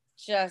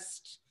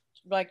just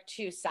like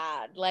too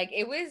sad. Like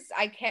it was,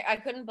 I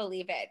couldn't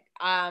believe it.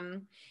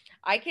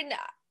 I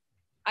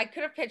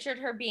could have pictured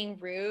her being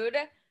rude,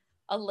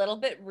 a little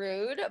bit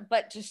rude,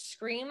 but to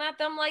scream at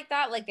them like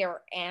that, like they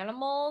were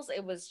animals,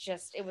 it was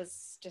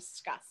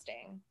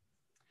disgusting.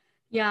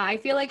 Yeah, I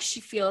feel like she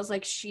feels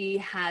like she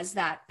has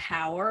that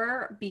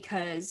power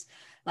because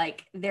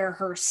like they're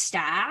her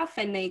staff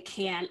and they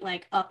can't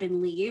like up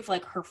and leave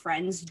like her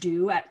friends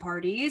do at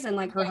parties, and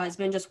like her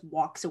husband just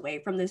walks away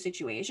from the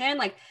situation.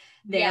 Like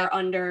they're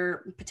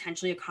under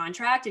potentially a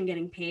contract and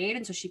getting paid,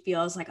 and so she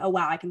feels like, oh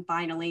wow, I can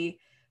finally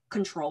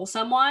control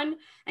someone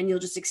and you'll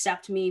just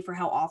accept me for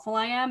how awful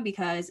I am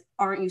because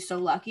aren't you so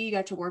lucky you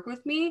got to work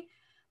with me?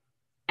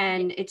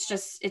 And it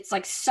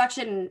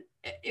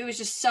was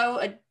just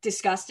so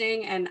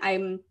disgusting, and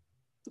I'm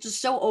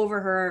just so over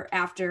her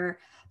after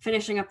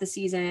finishing up the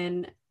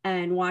season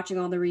and watching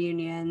all the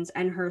reunions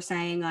and her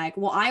saying like,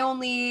 well, I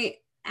only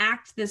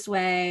act this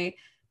way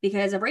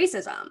because of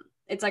racism.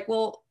 It's like,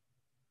 well,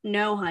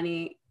 no,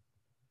 honey,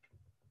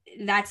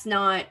 that's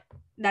not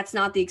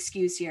the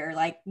excuse here.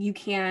 Like, you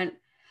can't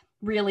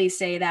really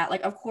say that.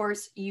 Like, of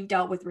course you've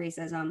dealt with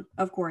racism,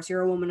 of course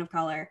you're a woman of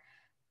color,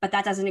 but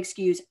that doesn't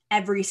excuse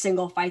every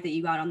single fight that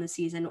you got on the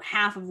season,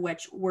 half of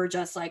which were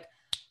just like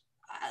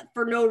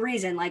for no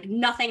reason, like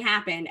nothing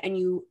happened and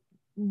you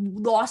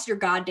lost your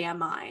goddamn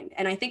mind.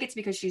 And I think it's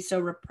because she's so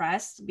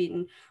repressed,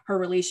 being her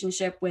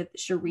relationship with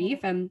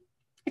Sharrieff. And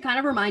it kind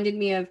of reminded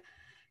me of,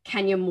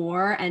 Kenya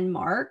Moore and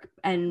Mark.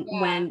 And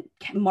when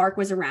Mark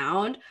was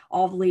around,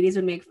 all the ladies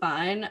would make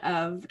fun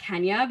of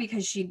Kenya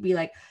because she'd be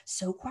like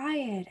so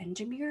quiet and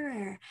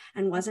demure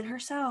and wasn't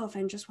herself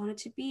and just wanted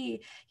to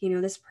be, you know,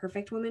 this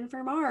perfect woman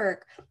for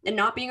Mark and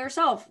not being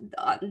herself,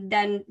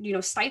 then, you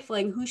know,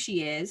 stifling who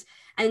she is.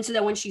 And so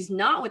that when she's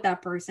not with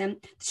that person,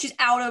 she's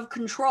out of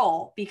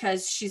control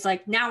because she's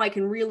like, now I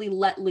can really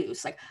let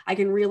loose. Like I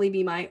can really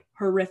be my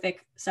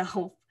horrific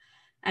self.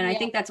 And I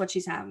think that's what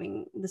she's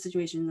having, the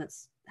situation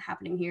that's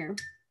happening here.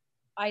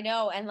 I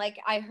know. And like,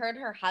 I heard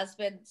her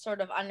husband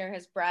sort of under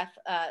his breath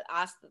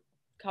ask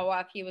Koa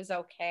if he was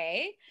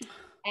okay.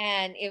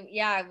 And it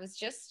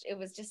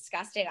was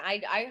disgusting.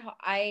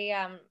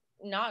 I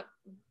not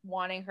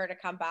wanting her to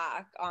come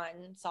back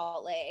on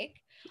Salt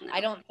Lake. No.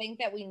 I don't think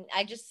that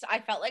I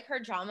felt like her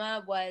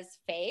drama was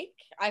fake.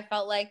 I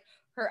felt like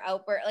her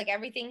outburst, like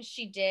everything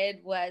she did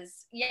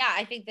was,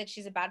 I think that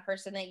she's a bad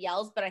person that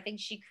yells, but I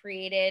think she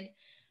created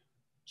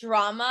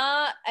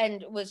drama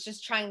and was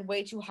just trying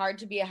way too hard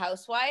to be a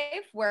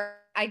housewife, where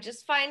I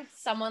just find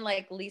someone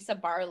like Lisa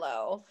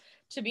Barlow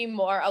to be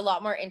a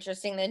lot more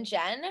interesting than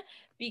Jen,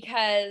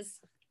 because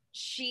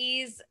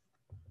she's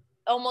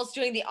almost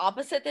doing the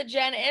opposite that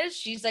Jen is.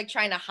 She's like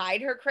trying to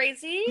hide her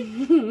crazy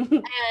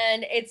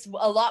and it's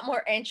a lot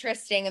more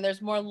interesting and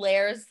there's more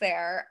layers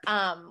there.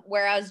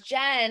 Whereas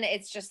Jen,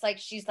 it's just like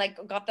she's like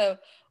got the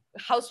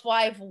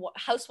housewife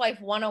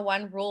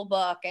 101 rule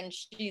book and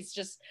she's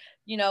just,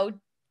 you know,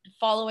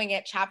 following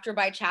it chapter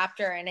by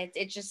chapter, and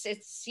it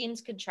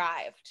seems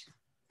contrived.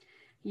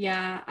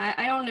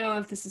 I don't know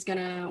if this is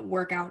gonna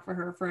work out for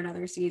her for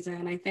another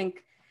season. I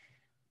think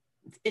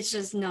it's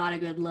just not a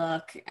good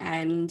look,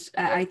 and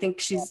I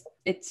think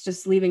it's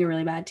just leaving a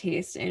really bad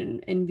taste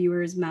in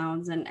viewers'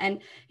 mouths.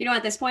 And you know,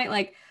 at this point,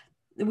 like,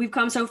 we've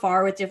come so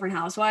far with different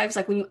housewives.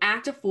 Like, when you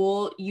act a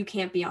fool, you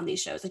can't be on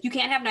these shows. Like, you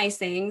can't have nice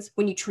things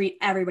when you treat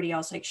everybody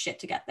else like shit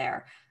to get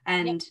there.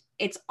 And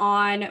it's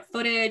on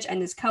footage,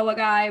 and this Koa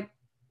guy,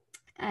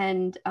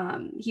 and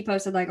he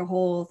posted like a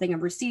whole thing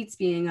of receipts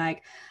being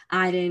like,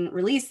 I didn't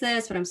release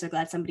this, but I'm so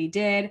glad somebody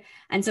did.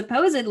 And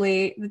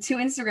supposedly the 2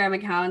 Instagram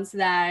accounts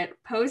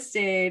that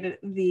posted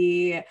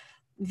the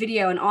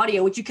video and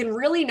audio, which you can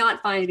really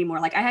not find anymore.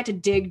 Like, I had to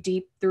dig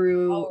deep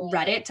through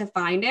Reddit to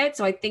find it.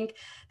 So I think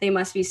they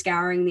must be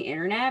scouring the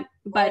internet.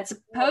 But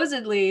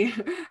supposedly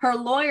her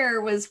lawyer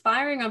was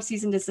firing up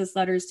cease and desist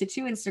letters to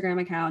 2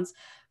 Instagram accounts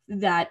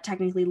that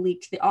technically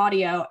leaked the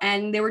audio,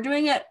 and they were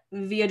doing it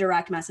via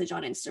direct message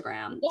on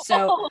Instagram.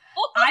 So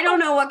I don't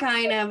know what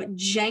kind of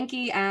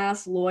janky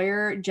ass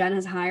lawyer Jen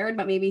has hired,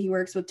 but maybe he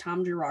works with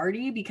Tom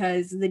Girardi,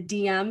 because the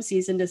DM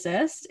cease and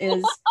desist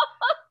is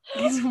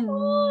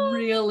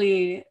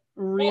really,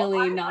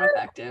 really not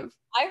effective.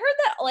 I heard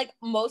that like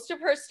most of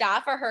her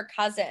staff are her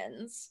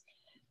cousins.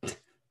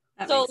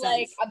 So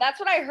like that's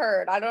what I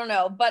heard. I don't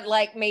know, but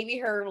like maybe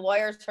her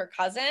lawyer's her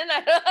cousin. I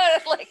don't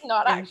know, like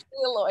not actually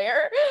a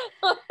lawyer.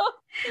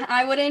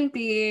 I wouldn't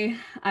be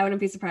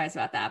surprised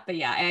about that. But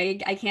yeah,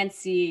 I can't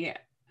see.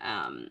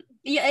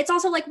 It's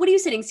also like, what are you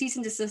sending cease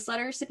and desist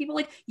letters to people?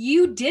 Like,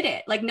 you did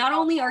it. Like, not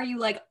only are you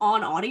like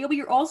on audio, but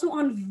you're also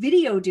on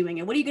video doing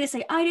it. What are you gonna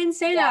say? I didn't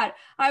say that.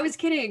 I was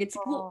kidding. It's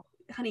cool,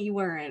 honey. You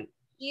weren't.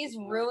 She's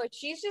ruined.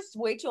 She's just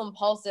way too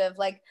impulsive.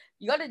 Like,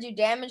 you got to do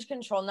damage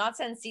control, not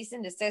send cease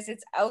and desist.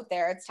 It's out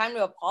there. It's time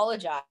to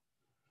apologize.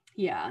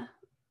 Yeah.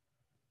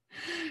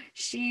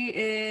 She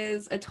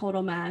is a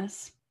total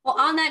mess. Well,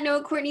 on that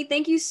note, Courtney,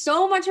 thank you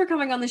so much for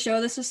coming on the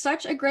show. This was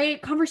such a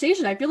great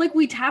conversation. I feel like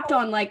we tapped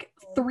on like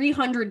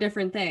 300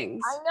 different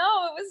things. I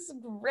know. It was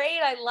great.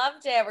 I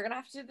loved it. We're going to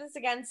have to do this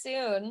again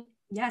soon.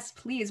 Yes,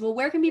 please. Well,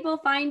 where can people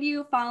find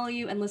you, follow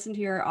you, and listen to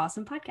your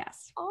awesome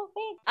podcast? Oh,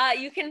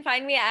 thanks. You can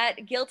find me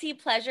at Guilty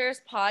Pleasures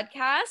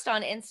Podcast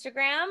on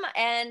Instagram,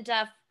 and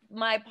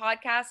my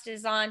podcast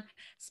is on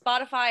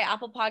Spotify,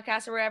 Apple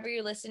Podcasts, or wherever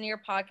you listen to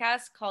your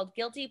podcasts, called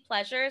Guilty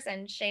Pleasures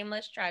and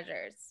Shameless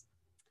Treasures.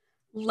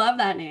 Love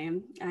that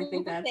name. I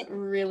think that's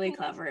really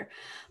clever.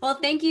 Well,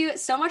 thank you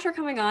so much for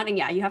coming on. And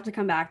yeah, you have to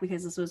come back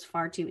because this was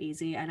far too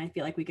easy. And I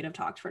feel like we could have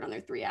talked for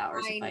another 3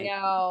 hours if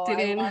I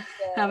didn't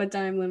have a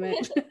time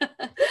limit.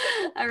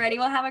 Alrighty,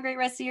 well, have a great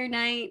rest of your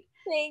night.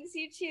 Thanks,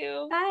 you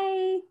too.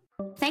 Bye.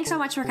 Thanks so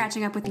much for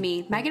catching up with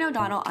me, Megan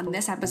O'Donnell, on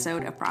this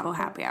episode of Bravo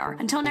Happy Hour.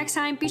 Until next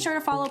time, be sure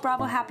to follow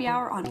Bravo Happy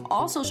Hour on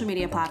all social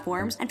media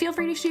platforms, and feel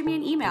free to shoot me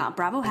an email,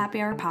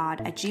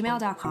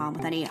 bravohappyhourpod@gmail.com,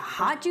 with any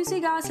hot, juicy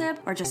gossip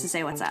or just to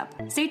say what's up.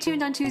 Stay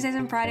tuned on Tuesdays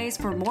and Fridays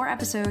for more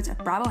episodes of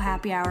Bravo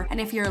Happy Hour, and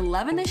if you're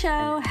loving the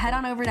show, head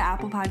on over to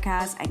Apple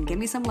Podcasts and give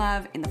me some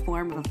love in the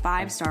form of a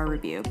 5-star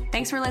review.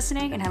 Thanks for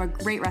listening, and have a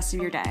great rest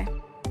of your day.